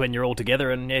do that is when you're all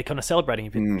together and kind of celebrating a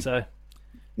bit. So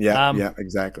yeah,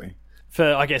 exactly.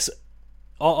 For, I guess,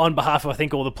 on behalf of, I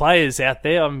think, all the players out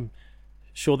there, I'm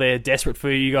sure they're desperate for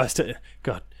you guys to.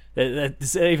 God,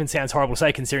 this even sounds horrible to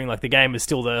say, considering like the game is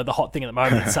still the hot thing at the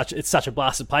moment. It's such a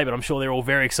blasted play, but I'm sure they're all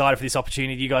very excited for this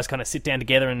opportunity. You guys kind of sit down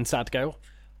together and start to go,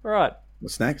 all right,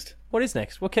 what's next? What is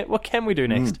next? What can we do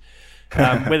next?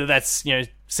 Whether that's, you know,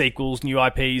 sequels, new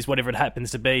IPs, whatever it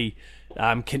happens to be.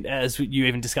 As you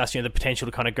even discussed, you know, the potential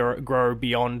to kind of grow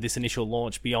beyond this initial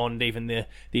launch, beyond even the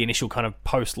initial kind of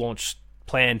post-launch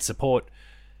planned support.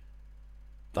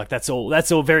 Like, that's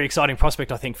all very exciting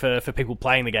prospect, I think, for people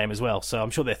playing the game as well. So I'm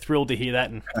sure they're thrilled to hear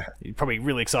that, and probably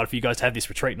really excited for you guys to have this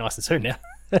retreat nice and soon now.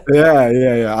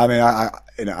 Yeah. I mean,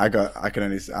 I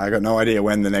got no idea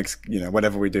when the next, you know,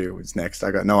 whatever we do is next.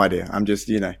 I got no idea. I'm just,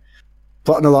 you know,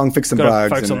 plotting along, fixing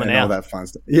bugs and all that fun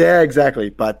stuff. Yeah, exactly.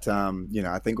 But you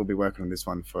know, I think we'll be working on this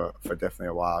one for definitely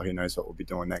a while. Who knows what we'll be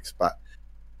doing next? But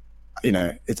you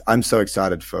know, I'm so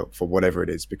excited for whatever it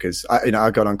is, because I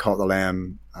got on Cult of the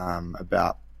Lamb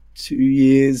about 2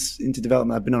 years into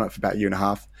development. I've been on it for about a year and a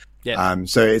half. Yeah.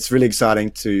 So it's really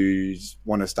exciting to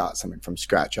want to start something from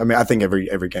scratch. I mean, I think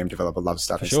every game developer loves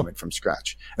starting something from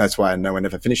scratch. And that's why no one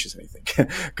ever finishes anything,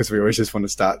 because we always just want to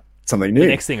start something new. The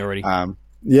next thing already.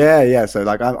 Yeah. So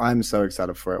like, I'm so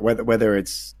excited for it, whether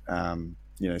it's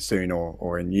you know, soon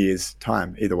or in years'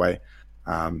 time. Either way,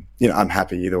 you know, I'm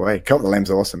happy either way. Cult of the Lamb's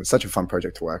awesome. It's such a fun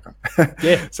project to work on.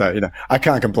 Yeah. So, you know, I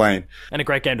can't complain. And a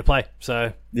great game to play.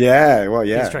 So yeah, well,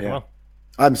 yeah. Well.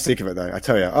 I'm sick of it though. I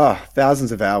tell you,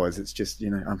 thousands of hours. It's just, you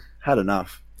know, I've had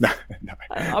enough. No,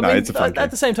 I mean, it's a fun game.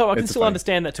 At the same time, I can still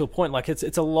understand that to a point. Like,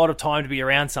 it's a lot of time to be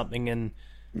around something, and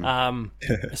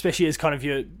especially as kind of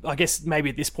I guess maybe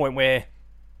at this point where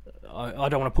I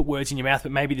don't want to put words in your mouth,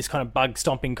 but maybe this kind of bug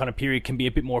stomping kind of period can be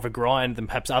a bit more of a grind than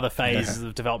perhaps other phases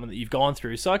of development that you've gone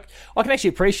through. So I can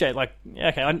actually appreciate, like,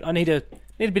 okay, I need a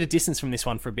bit of distance from this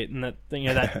one for a bit, and that, you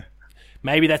know, that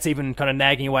maybe that's even kind of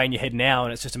nagging away in your head now,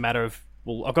 and it's just a matter of,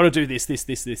 well, I've got to do this.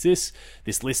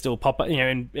 This list will pop up, you know,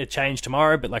 and it change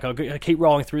tomorrow, but like, I'll keep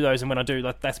rolling through those, and when I do,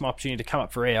 like, that's my opportunity to come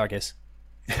up for air, I guess.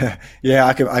 Yeah,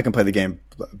 I can play the game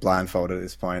blindfolded at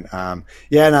this point.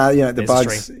 You know, the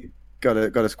bugs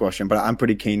got to squash them, but I'm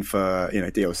pretty keen for, you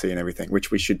know, DLC and everything, which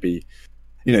we should be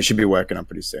working on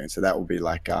pretty soon. So that will be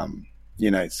like,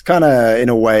 you know, it's kind of in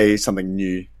a way something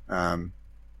new.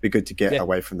 Be good to get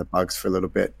away from the bugs for a little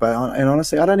bit. But and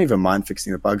honestly, I don't even mind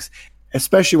fixing the bugs,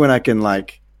 especially when I can,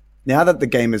 like, now that the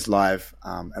game is live,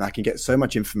 and I can get so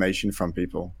much information from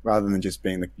people rather than just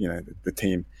being the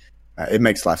team. It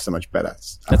makes life so much better.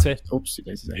 That's fair. Oops,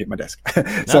 I hit my desk.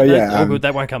 So all good.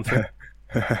 That won't come through.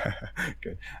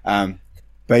 Good.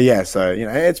 But yeah, so, you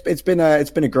know, it's been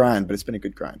a grind, but it's been a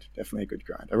good grind. Definitely a good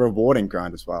grind, a rewarding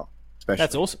grind as well. Especially.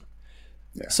 That's awesome.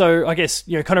 Yeah. So I guess,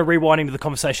 you know, kind of rewinding to the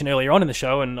conversation earlier on in the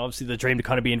show, and obviously the dream to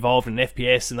kind of be involved in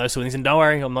FPS and those sort of things. And don't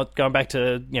worry, I'm not going back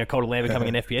to, you know, Cult of the Lamb becoming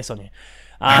an FPS on you.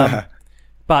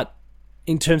 But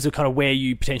in terms of kind of where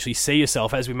you potentially see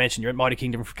yourself, as we mentioned, you're at Mighty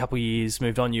Kingdom for a couple of years,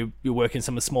 moved on, you're working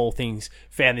some of the small things,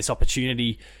 found this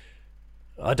opportunity.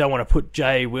 I don't want to put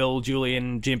Jay, Will,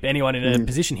 Julian, Jimp, anyone in a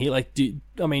position here. Like, do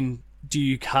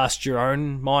you cast your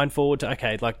own mind forward to,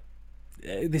 okay, like,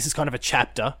 this is kind of a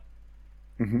chapter.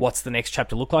 What's the next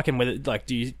chapter look like? And whether, like,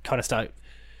 do you kind of start?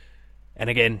 And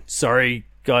again, sorry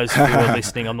guys who are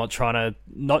listening, I'm not trying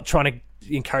to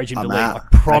encourage him to leave. I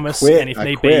promise. And if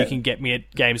need be, you can get me at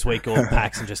Games Week or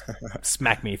PAX and just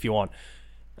smack me if you want.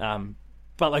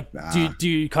 But But like, do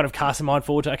you kind of cast a mind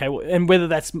forward to, okay, and whether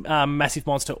that's Massive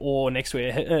Monster or next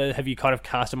week, have you kind of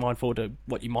cast a mind forward to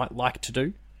what you might like to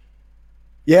do?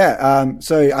 Yeah,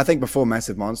 so I think before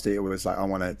Massive Monster, it was like I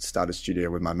want to start a studio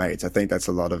with my mates. I think that's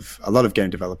a lot of game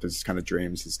developers' kind of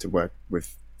dreams is to work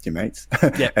with your mates,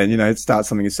 and start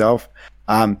something yourself.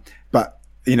 But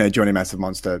joining Massive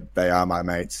Monster, they are my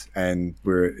mates, and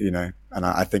we're and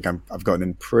I think I've gotten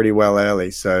in pretty well early.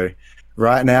 So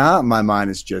right now, my mind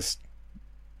is just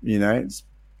it's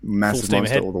Massive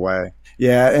Monster all the way.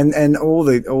 Yeah, and all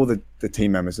the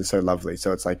team members are so lovely.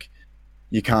 So it's like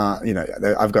you can't,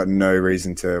 I've got no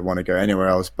reason to want to go anywhere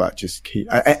else but just keep.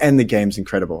 And the game's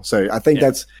incredible. So I think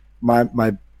that's my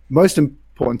most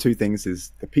important two things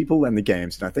is the people and the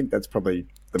games, and I think that's probably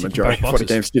the majority of what a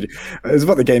game studio is.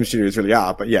 What the game studios really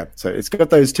are. But yeah, so it's got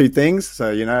those two things.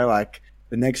 So like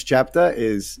the next chapter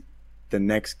is the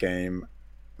next game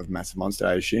of Massive Monster.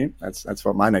 I assume that's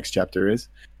what my next chapter is.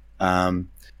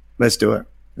 Let's do it.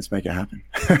 Let's make it happen.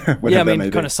 Yeah, I mean,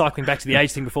 kind of cycling back to the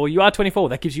age thing before, you are 24.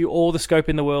 That gives you all the scope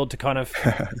in the world to kind of...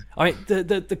 I mean,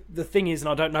 the thing is, and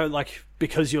I don't know, like,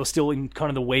 because you're still in kind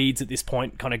of the weeds at this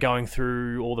point, kind of going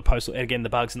through all the posts, again, the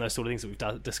bugs and those sort of things that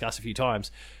we've discussed a few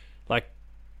times. Like,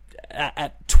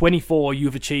 at 24,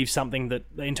 you've achieved something that,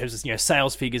 in terms of,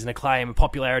 sales figures and acclaim and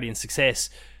popularity and success,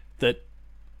 that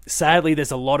sadly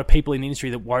there's a lot of people in the industry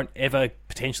that won't ever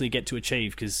potentially get to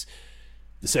achieve because...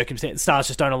 the stars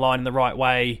just don't align in the right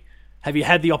way. Have you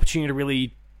had the opportunity to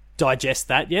really digest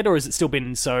that yet, or has it still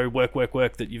been so work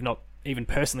that you've not even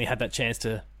personally had that chance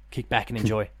to kick back and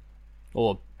enjoy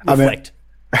or reflect?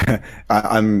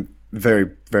 I'm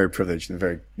very, very privileged and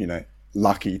very,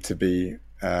 lucky to be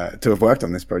to have worked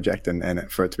on this project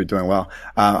and for it to be doing well.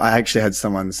 I actually had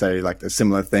someone say like a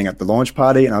similar thing at the launch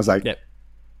party, and I was like,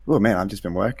 "Oh man, I've just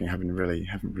been working. Haven't really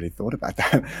thought about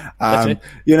that."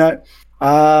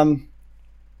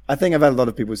 I think I've had a lot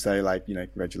of people say like,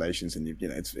 congratulations and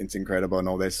it's incredible and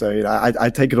all this. So I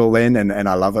take it all in and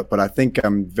I love it. But I think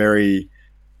I'm very,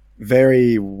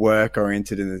 very work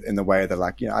oriented in the way that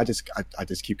like, I just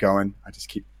keep going. I just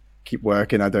keep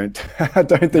working. I don't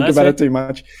think about it too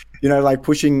much. Like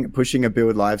pushing a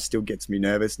build live still gets me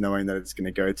nervous knowing that it's going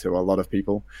to go to a lot of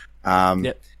people. Well,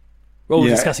 we were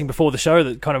discussing before the show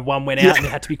that kind of one went out and it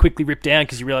had to be quickly ripped down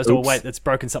because you realized, oh wait, that's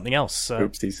broken something else. So.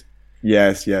 Oopsies.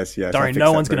 Yes. Don't worry,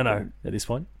 no one's going to know at this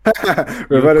point.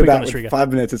 We've got about 5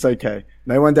 minutes. It's okay.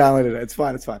 No one downloaded it. It's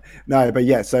fine. No, but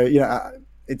yeah. So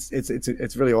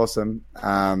it's really awesome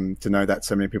to know that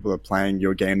so many people are playing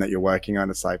your game that you're working on.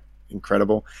 It's like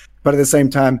incredible. But at the same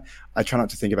time, I try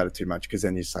not to think about it too much because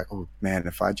then you're just like, oh man,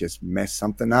 if I just mess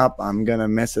something up, I'm gonna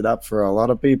mess it up for a lot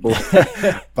of people.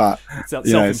 But it's that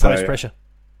self-imposed pressure.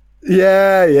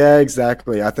 Yeah,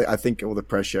 exactly. I think all the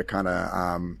pressure kind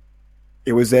of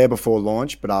it was there before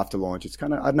launch, but after launch, it's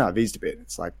kind of, I don't know, I've eased a bit.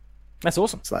 It's like, that's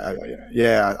awesome. It's like,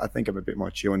 I think I'm a bit more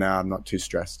chill now. I'm not too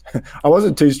stressed. I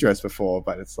wasn't too stressed before,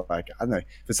 but it's like, I don't know,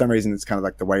 for some reason, it's kind of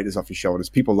like the weight is off your shoulders.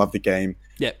 People love the game.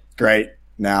 Yeah. Great.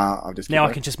 Now I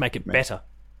can just make it better.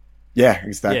 Yeah,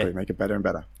 exactly. Yeah. Make it better and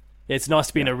better. Yeah, it's nice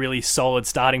to be in a really solid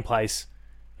starting place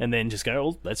and then just go,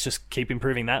 well, let's just keep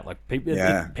improving that. Like people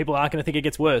aren't going to think it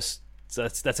gets worse. So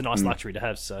that's a nice luxury to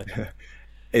have. So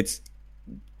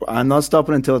I'm not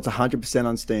stopping until it's 100%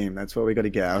 on Steam. That's what we got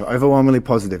to get. I'm overwhelmingly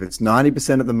positive. It's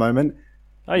 90% at the moment.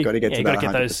 Oh, you got to get to that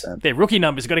 100%. They're rookie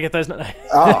numbers. You got to get those.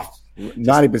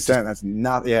 90%. That's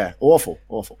not. Yeah, awful.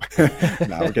 No,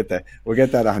 we'll get there. We'll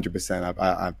get that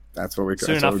 100%. That's what we're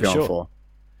going for.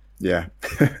 Yeah.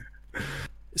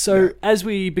 So as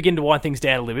we begin to wind things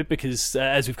down a little bit, because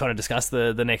as we've kind of discussed,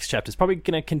 the next chapter is probably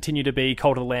going to continue to be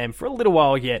Cult of the Lamb for a little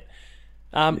while yet.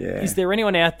 Is there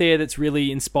anyone out there that's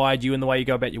really inspired you in the way you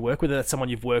go about your work, whether that's someone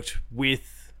you've worked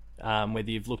with,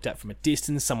 whether you've looked at from a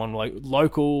distance, someone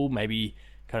local, maybe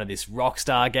kind of this rock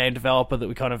star game developer that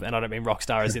we kind of, and I don't mean rock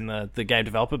star as in the game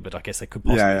developer, but I guess there could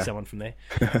possibly be someone from there.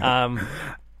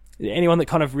 Anyone that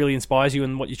kind of really inspires you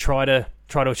in what you try to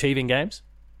achieve in games?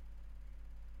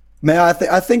 Man,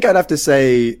 I think I'd have to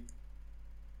say,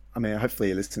 I mean, hopefully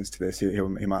he listens to this.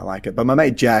 He might like it. But my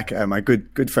mate Jack, my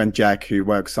good friend Jack, who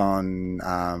works on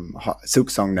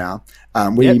Silksong now,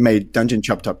 we made Dungeon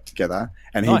Chop Top together,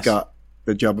 and he got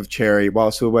the job of Cherry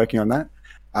whilst we were working on that.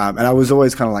 And I was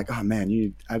always kind of like, oh man,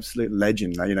 you absolute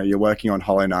legend. You're working on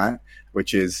Hollow Knight,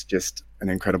 which is just an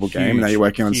incredible game. And now you're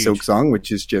working on Silksong,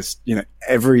 which is just,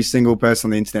 every single person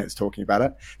on the internet is talking about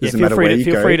it. Doesn't matter where you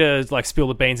go. Feel free to like spill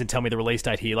the beans and tell me the release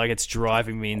date here. Like, it's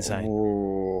driving me insane.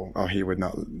 Oh, he would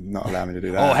not allow me to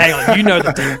do that. Oh, hang on. You know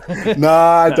the deal. No,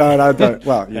 I don't.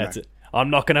 Well, that's it. I'm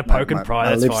not going to poke and pry.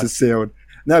 That's fine. My lips are sealed.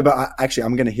 No, but actually,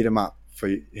 I'm going to hit him up for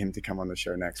him to come on the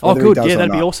show next. Oh, good. Yeah,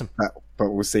 that'd be awesome.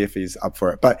 but we'll see if he's up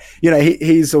for it. But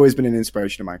he's always been an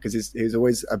inspiration of mine because he's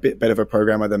always a bit better of a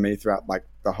programmer than me throughout like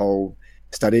the whole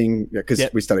studying, because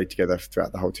we studied together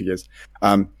throughout the whole 2 years.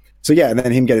 So yeah, and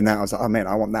then him getting that, I was like, oh man,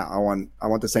 I want that. I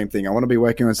want the same thing. I want to be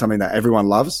working on something that everyone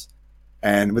loves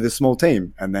and with a small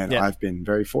team. And then I've been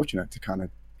very fortunate to kind of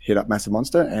hit up Massive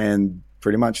Monster and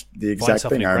pretty much the exact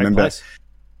thing. I remember.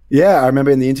 Yeah, I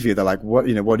remember in the interview, they're like, what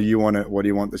do you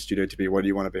want the studio to be? What do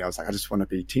you want to be? I was like, I just want to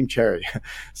be Team Cherry.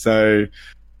 So,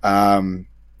 I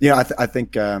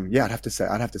think, I'd have to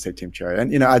say Team Cherry.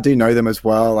 And, I do know them as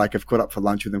well. Like I've caught up for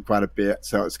lunch with them quite a bit.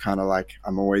 So it's kind of like,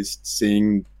 I'm always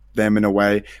seeing them in a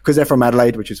way because they're from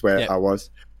Adelaide, which is where I was.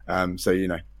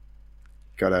 So,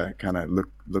 gotta kind of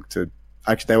look to,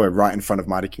 actually they were right in front of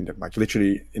Mighty Kingdom, like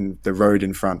literally in the road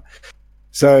in front.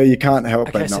 So you can't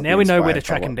help but not. Okay, so now we know where to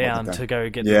track them down to go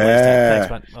get the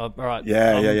Thanks, mate. All right.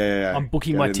 Yeah. I'm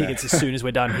booking my tickets as soon as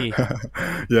we're done here.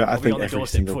 I think on the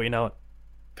doorstep before you know it.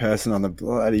 Person on the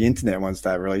bloody internet wants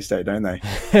that release date, don't they?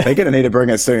 They're going to need to bring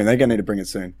it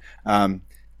soon.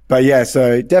 But yeah,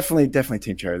 so definitely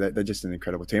Team Cherry. They're just an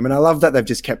incredible team, and I love that they've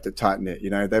just kept it tight knit.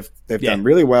 They've done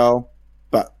really well,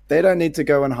 but they don't need to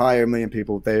go and hire a million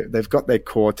people. They've got their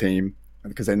core team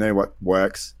because they know what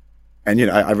works. And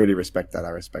I really respect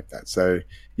that. So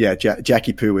yeah,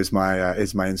 Jackie Poo is my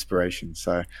inspiration.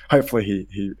 So hopefully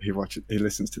he watches, he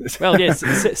listens to this. Well, yes,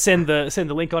 send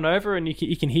the link on over, and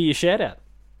you can hear your shout out.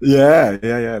 Yeah.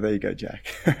 There you go, Jack.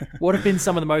 What have been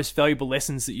some of the most valuable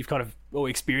lessons that you've or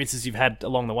experiences you've had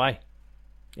along the way?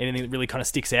 Anything that really kind of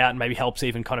sticks out and maybe helps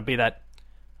even kind of be that,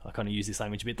 I kind of use this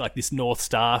language a bit, like this North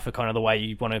Star for kind of the way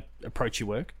you want to approach your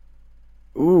work?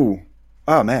 Oh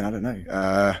man, I don't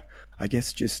know. I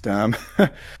guess just, I mean,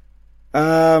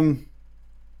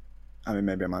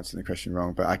 maybe I'm answering the question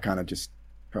wrong, but I kind of just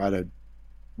try to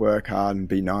work hard and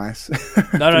be nice.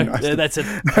 No, that's a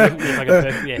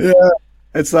perfect, yeah.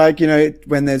 It's like,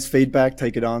 when there's feedback,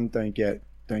 take it on. Don't get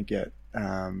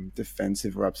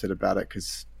defensive or upset about it.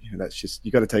 Cause that's just,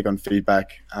 you got to take on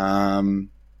feedback. I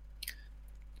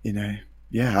don't know.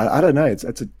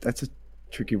 That's a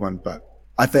tricky one, but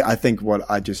I think what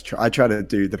I try to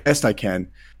do the best I can,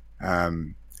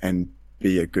 and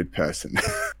be a good person.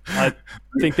 I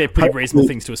think they're pretty reasonable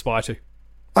things to aspire to.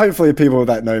 Hopefully people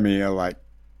that know me are like,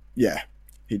 yeah,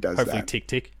 he does hopefully that.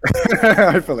 Tick.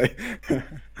 Hopefully.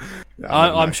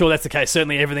 I'm sure that's the case.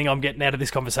 Certainly everything I'm getting out of this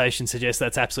conversation suggests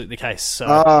that's absolutely the case.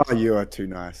 So. You are too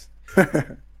nice.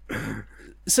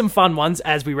 Some fun ones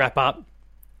as we wrap up.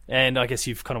 And I guess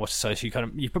you've kind of watched the show,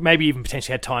 so you maybe even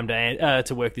potentially had time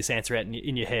to work this answer out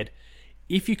in your head.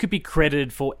 If you could be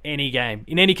credited for any game,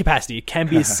 in any capacity, it can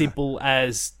be as simple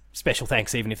as special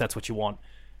thanks, even if that's what you want.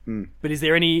 But is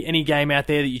there any game out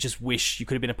there that you just wish you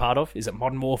could have been a part of? Is it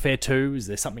Modern Warfare 2? Is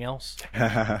there something else?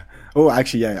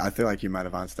 Actually, yeah, I feel like you might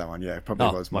have answered that one. Yeah, it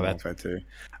probably was Modern Warfare 2.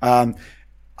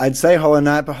 I'd say Hollow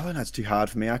Knight, but Hollow Knight's too hard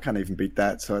for me. I can't even beat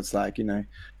that. So it's like,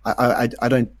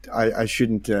 I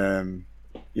shouldn't...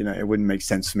 it wouldn't make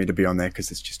sense for me to be on there because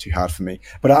it's just too hard for me.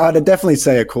 But I'd definitely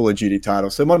say a Call of Duty title.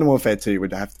 So Modern Warfare 2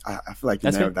 would have. I feel like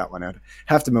you nailed that one out.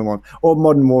 Have to move on. Or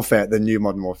Modern Warfare, the new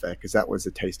Modern Warfare, because that was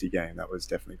a tasty game. That was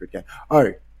definitely a good game.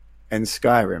 Oh, and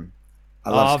Skyrim. I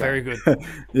love Skyrim. Very good.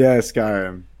 Yeah,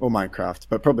 Skyrim or Minecraft,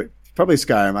 but probably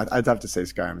Skyrim. I'd have to say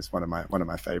Skyrim is one of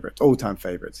my favorites, all-time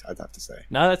favorites. I'd have to say.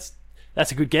 No,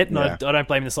 that's a good get. And I don't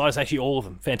blame the slightest. Actually, all of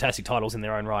them fantastic titles in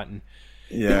their own right. And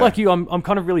like you, I'm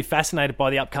kind of really fascinated by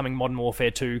the upcoming Modern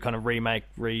Warfare 2 kind of remake,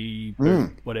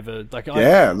 reboot, whatever. Like,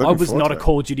 I was not a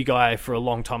Call of Duty guy for a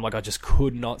long time. Like, I just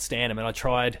could not stand them. And I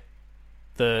tried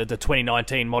the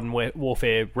 2019 Modern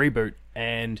Warfare reboot.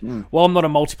 And while I'm not a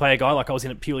multiplayer guy, like I was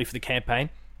in it purely for the campaign,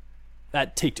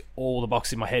 that ticked all the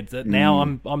boxes in my head. That now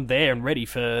I'm there and ready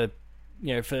for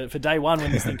day one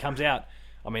when this thing comes out.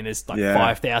 I mean, there's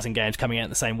 5,000 games coming out in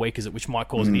the same week as it, which might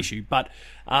cause an issue. But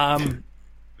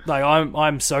like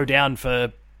I'm so down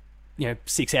for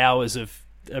 6 hours of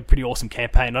a pretty awesome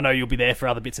campaign. I know you'll be there for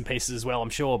other bits and pieces as well, I'm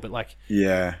sure. But like,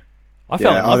 I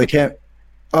felt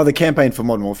the campaign for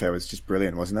Modern Warfare was just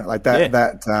brilliant, wasn't it? Like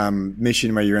that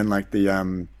mission where you're in like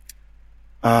the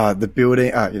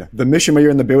building. The mission where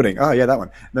you're in the building. Oh yeah, that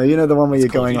one. No, the one where you're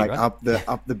going like up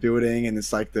the building, and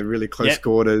it's like the really close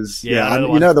quarters. Yeah,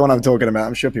 you know the one I'm talking about.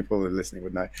 I'm sure people who are listening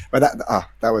would know. But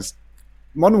that was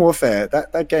Modern Warfare.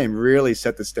 That game really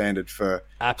set the standard for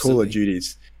Call of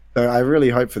Duties. So I really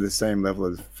hope for the same level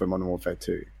as for Modern Warfare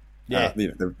 2. Yeah,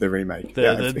 the remake,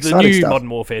 the new stuff. Modern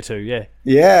Warfare 2.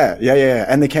 Yeah,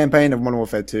 and the campaign of Modern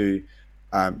Warfare 2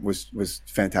 was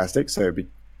fantastic. So it'd be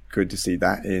good to see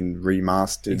that in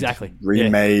remastered,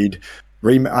 remade,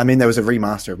 I mean, there was a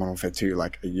remaster of Modern Warfare 2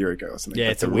 like a year ago or something. Yeah,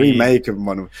 it's a remake of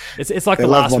Modern. It's like they the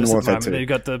love last Modern of us at the Warfare moment. 2. You've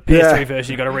got the PS3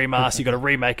 version, you've got a remaster, you've got a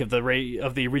remake of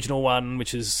the original one,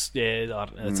 which is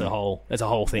it's a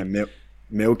whole thing. Yeah,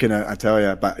 milking it, I tell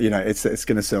you. But it's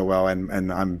going to sell well,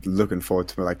 and I'm looking forward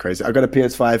to it like crazy. I've got a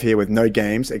PS5 here with no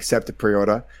games except a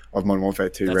pre-order of Modern Warfare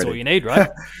 2 That's ready. all you need, right?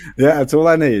 Yeah, that's all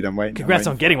I need. I'm waiting. Congrats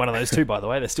on getting one of those too, by the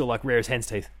way. They're still like rare as hen's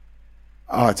teeth.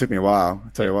 Oh, it took me a while.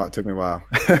 I'll tell you what, it took me a while.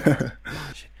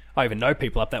 I even know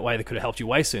people up that way that could have helped you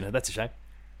way sooner. That's a shame.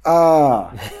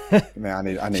 Man, I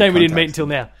need shame we didn't meet contacts. until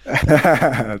now.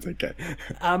 That's okay.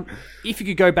 If you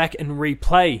could go back and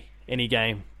replay any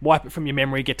game, wipe it from your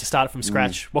memory, get to start it from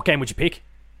scratch, what game would you pick?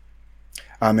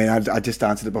 I mean, I just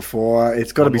answered it before.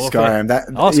 It's got to be Warfare. Skyrim.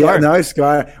 Skyrim. Yeah, no,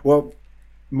 Skyrim. Well,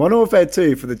 Modern Warfare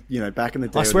 2 for the back in the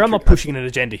day. I swear I'm not pushing an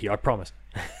agenda here. I promise.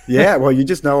 Yeah, well, you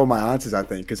just know all my answers, I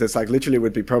think, because it's like literally it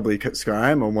would be probably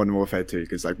Skyrim or Modern Warfare 2,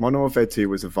 because like Modern Warfare 2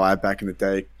 was a vibe back in the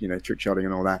day, trick shotting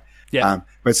and all that. Yeah.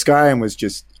 But Skyrim was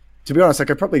just, to be honest, I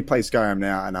could probably play Skyrim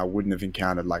now and I wouldn't have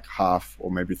encountered like half or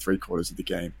maybe 3/4 of the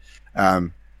game.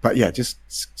 But yeah, just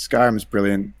Skyrim is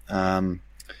brilliant.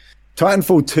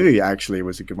 Titanfall 2 actually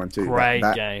was a good one too. Great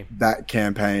game. That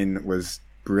campaign was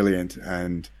brilliant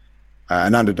and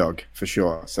an underdog for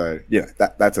sure. So yeah,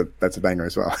 that's a banger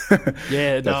as well.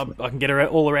 Yeah, no, I can get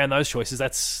all around those choices.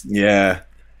 That's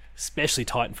especially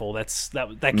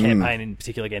Titanfall. That campaign in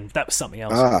particular. Again, that was something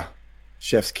else.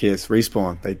 Chef's kiss.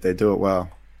 Respawn. They do it well.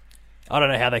 I don't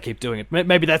know how they keep doing it.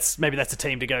 Maybe that's a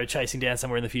team to go chasing down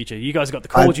somewhere in the future. You guys have got the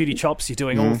Call of Duty chops. You're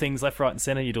doing all things left, right, and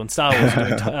center. You're doing Star Wars.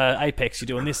 You're doing Apex. You're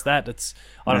doing this, that.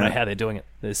 I don't know how they're doing it.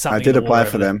 There's something. I did apply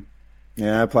for them.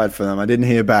 Yeah, I applied for them. I didn't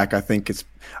hear back. I think it's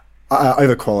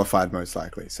overqualified most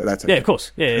likely. So that's okay. Yeah, of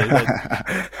course.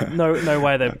 Yeah. No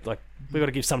way. They like we've got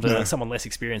to give someone less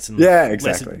experience and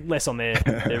exactly. less on their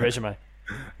resume.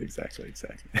 Exactly.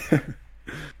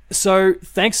 So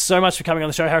thanks so much for coming on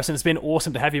the show, Harrison. It's been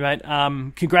awesome to have you, mate.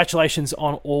 Congratulations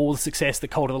on all the success that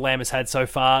Cult of the Lamb has had so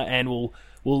far, and will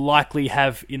likely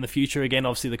have in the future. Again,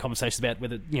 obviously the conversations about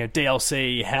whether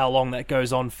DLC, how long that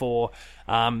goes on for,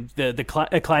 the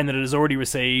acclaim that it has already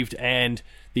received, and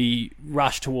the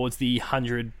rush towards the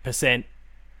 100%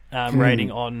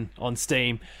 rating on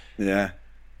Steam. Yeah.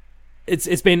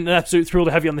 It's been an absolute thrill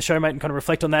to have you on the show, mate, and kind of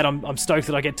reflect on that. I'm stoked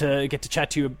that I get to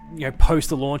chat to you, post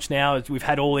the launch now. We've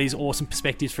had all these awesome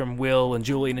perspectives from Will and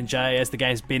Julian and Jay as the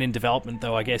game's been in development,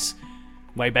 though I guess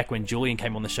way back when Julian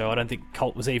came on the show, I don't think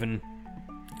Cult was even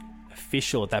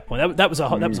official at that point. That was a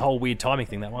whole weird timing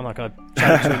thing, that one. Like I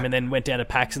chatted to him and then went down to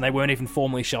PAX and they weren't even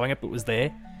formally showing it, but it was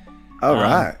there. Oh,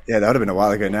 right. Yeah, that would have been a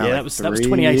while ago now. Yeah, like that was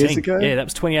 2018. Ago? Yeah, that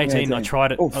was 2018. I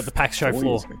tried it at the PAX show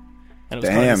floor. And it was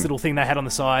kind of this little thing they had on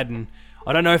the side, and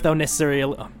I don't know if they were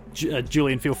necessarily...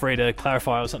 Julian, feel free to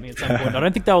clarify or something at some point. I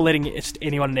don't think they were letting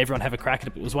anyone and everyone have a crack at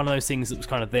it, but it was one of those things that was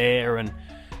kind of there, and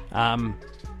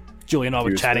Julian and I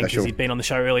were chatting because he'd been on the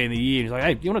show earlier in the year. He's like,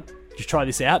 hey, do you want to just try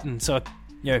this out? And so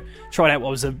I tried out what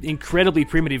was an incredibly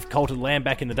primitive Cult of the Lamb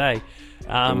back in the day.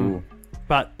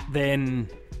 But then,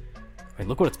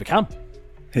 look what it's become.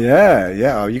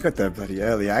 Yeah. Oh, you got the bloody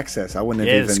early access. I wouldn't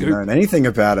have even known anything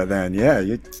about it then.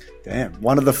 Yeah, damn,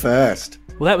 one of the first.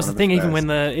 Well, that was the thing. Even when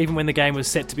the game was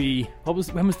set to be,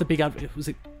 when was the big? Was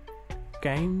it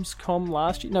Gamescom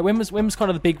last year? No, when was kind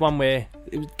of the big one where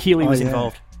Keighley was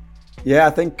involved? Yeah, I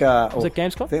think was it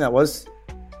Gamescom? I think that was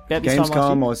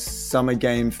Gamescom or Summer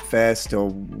Game Fest or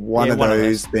one of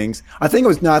those things. I think it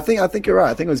was. No, I think you're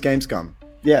right. I think it was Gamescom.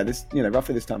 Yeah,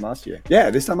 roughly this time last year. Yeah,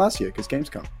 this time last year because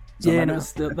Gamescom. Yeah, and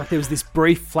there was this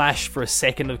brief flash for a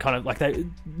second of kind of like it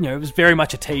was very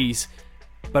much a tease.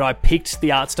 But I picked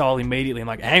the art style immediately. I'm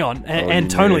like, hang on, and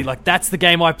tonally, like that's the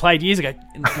game I played years ago.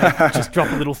 And just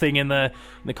drop a little thing in the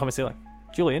comments there, like,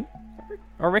 Julian,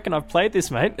 I reckon I've played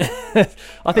this, mate.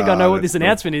 I think I know what this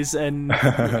announcement is. And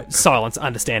silence,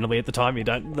 understandably, at the time you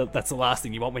don't. That's the last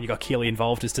thing you want when you got Keighley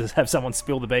involved, is to have someone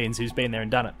spill the beans who's been there and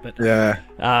done it. But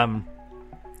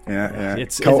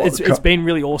it's been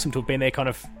really awesome to have been there, kind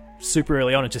of super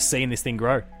early on, and just seeing this thing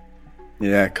grow.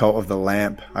 Yeah, Cult of the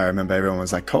Lamp. I remember everyone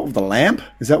was like, Cult of the Lamp?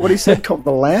 Is that what he said? Cult of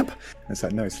the Lamp? It's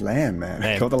like, no, it's Lamb, man.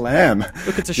 Cult of the Lamb.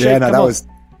 Look, it's a sheep. Yeah, no,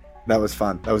 that was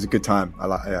fun. That was a good time.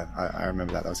 I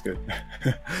remember that. That was good.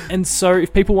 And so,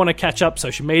 if people want to catch up,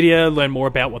 social media, learn more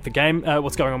about what's going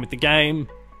on with the game,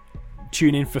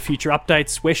 tune in for future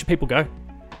updates, where should people go?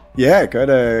 Yeah, go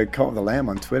to Cult of the Lamb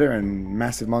on Twitter and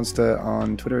Massive Monster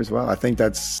on Twitter as well. I think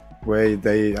that's where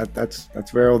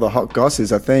that's where all the hot goss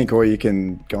is, I think. Or you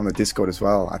can go on the Discord as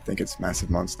well. I think it's Massive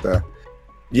Monster.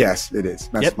 Yes, it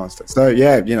is Massive Monster. So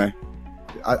yeah,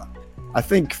 I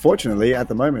think, fortunately, at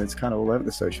the moment, it's kind of all over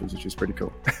the socials, which is pretty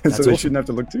cool. So awesome. they shouldn't have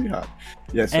to look too hard.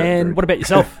 Yes. And what about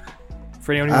yourself?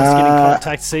 For anyone who wants to get in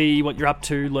contact, see what you're up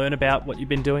to, learn about what you've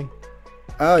been doing.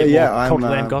 Oh, yeah.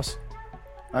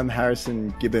 I'm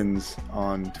Harrison Gibbons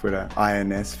on Twitter.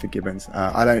 INS for Gibbons.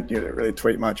 I don't really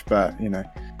tweet much, but,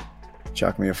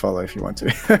 chuck me a follow if you want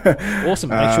to.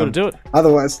 Awesome. Make sure to do it.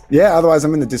 Otherwise,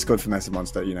 I'm in the Discord for Massive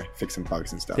Monster, fixing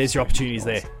bugs and stuff. There's your opportunities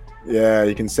there. Yeah,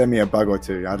 you can send me a bug or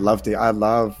two. I'd love to.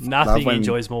 Nothing he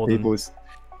enjoys more than...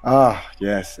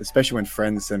 yes. Especially when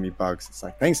friends send me bugs. It's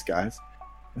like, thanks, guys.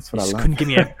 That's what I love. Couldn't give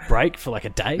me a break for like a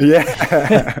day.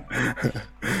 Yeah.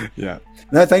 Yeah.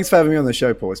 No, thanks for having me on the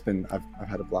show, Paul. I've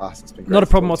had a blast. It's been great. Not a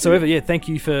problem whatsoever. Yeah, thank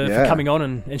you for coming on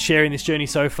and sharing this journey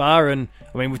so far. And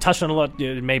I mean, we've touched on a lot.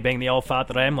 Me being the old fart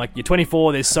that I am, like, you're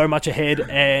 24. There's so much ahead,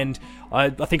 and I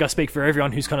think I speak for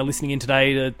everyone who's kind of listening in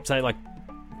today to say, like,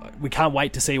 we can't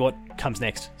wait to see what comes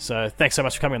next. So thanks so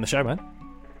much for coming on the show, man.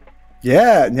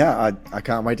 Yeah. I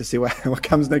can't wait to see what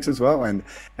comes next as well. And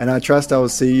I trust I will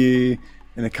see you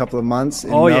in a couple of months in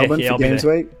Melbourne for Games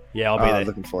Week. Yeah, I'll be there.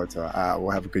 Looking forward to it.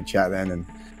 We'll have a good chat then and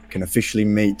can officially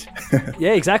meet.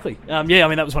 Yeah, exactly. I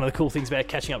mean, that was one of the cool things about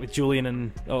catching up with Julian.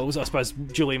 And I suppose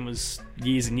Julian was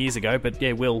years and years ago, but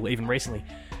yeah, Will even recently.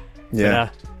 Yeah.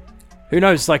 But, who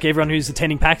knows? Like, everyone who's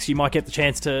attending PAX, you might get the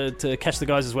chance to catch the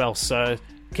guys as well. So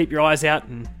keep your eyes out,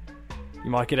 and you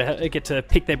might get to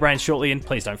pick their brains shortly. And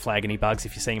please don't flag any bugs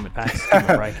if you're seeing them at PAX. Give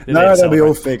them a break. No, they'll be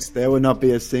all fixed. There will not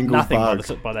be a single Nothing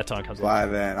bug. by that time comes by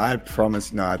out. then. I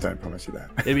promise. No, I don't promise you that.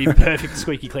 It'll be a perfect,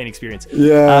 squeaky clean experience.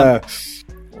 Yeah.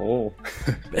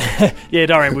 Yeah,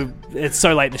 don't worry. It's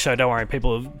so late in the show. Don't worry.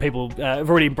 People have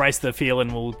already embraced the feel,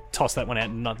 and we'll toss that one out.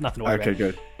 And nothing to worry about.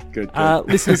 Okay, good.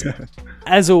 Listeners,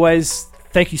 as always,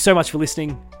 thank you so much for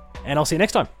listening, and I'll see you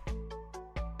next time.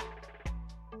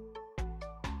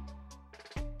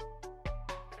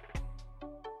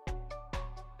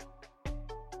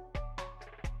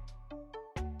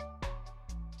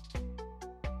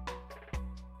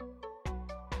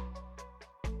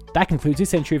 That concludes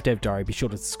this entry of Dev Diary. Be sure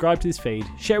to subscribe to this feed,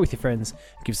 share it with your friends,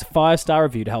 and give us a 5-star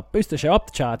review to help boost the show up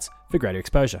the charts for greater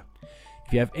exposure.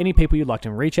 If you have any people you'd like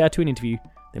to reach out to an interview,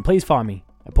 then please find me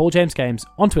at Paul James Games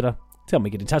on Twitter to help me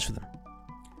get in touch with them.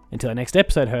 Until our next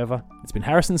episode, however, it's been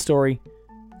Harrison's Story.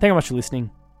 Thank you very much for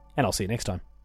listening, and I'll see you next time.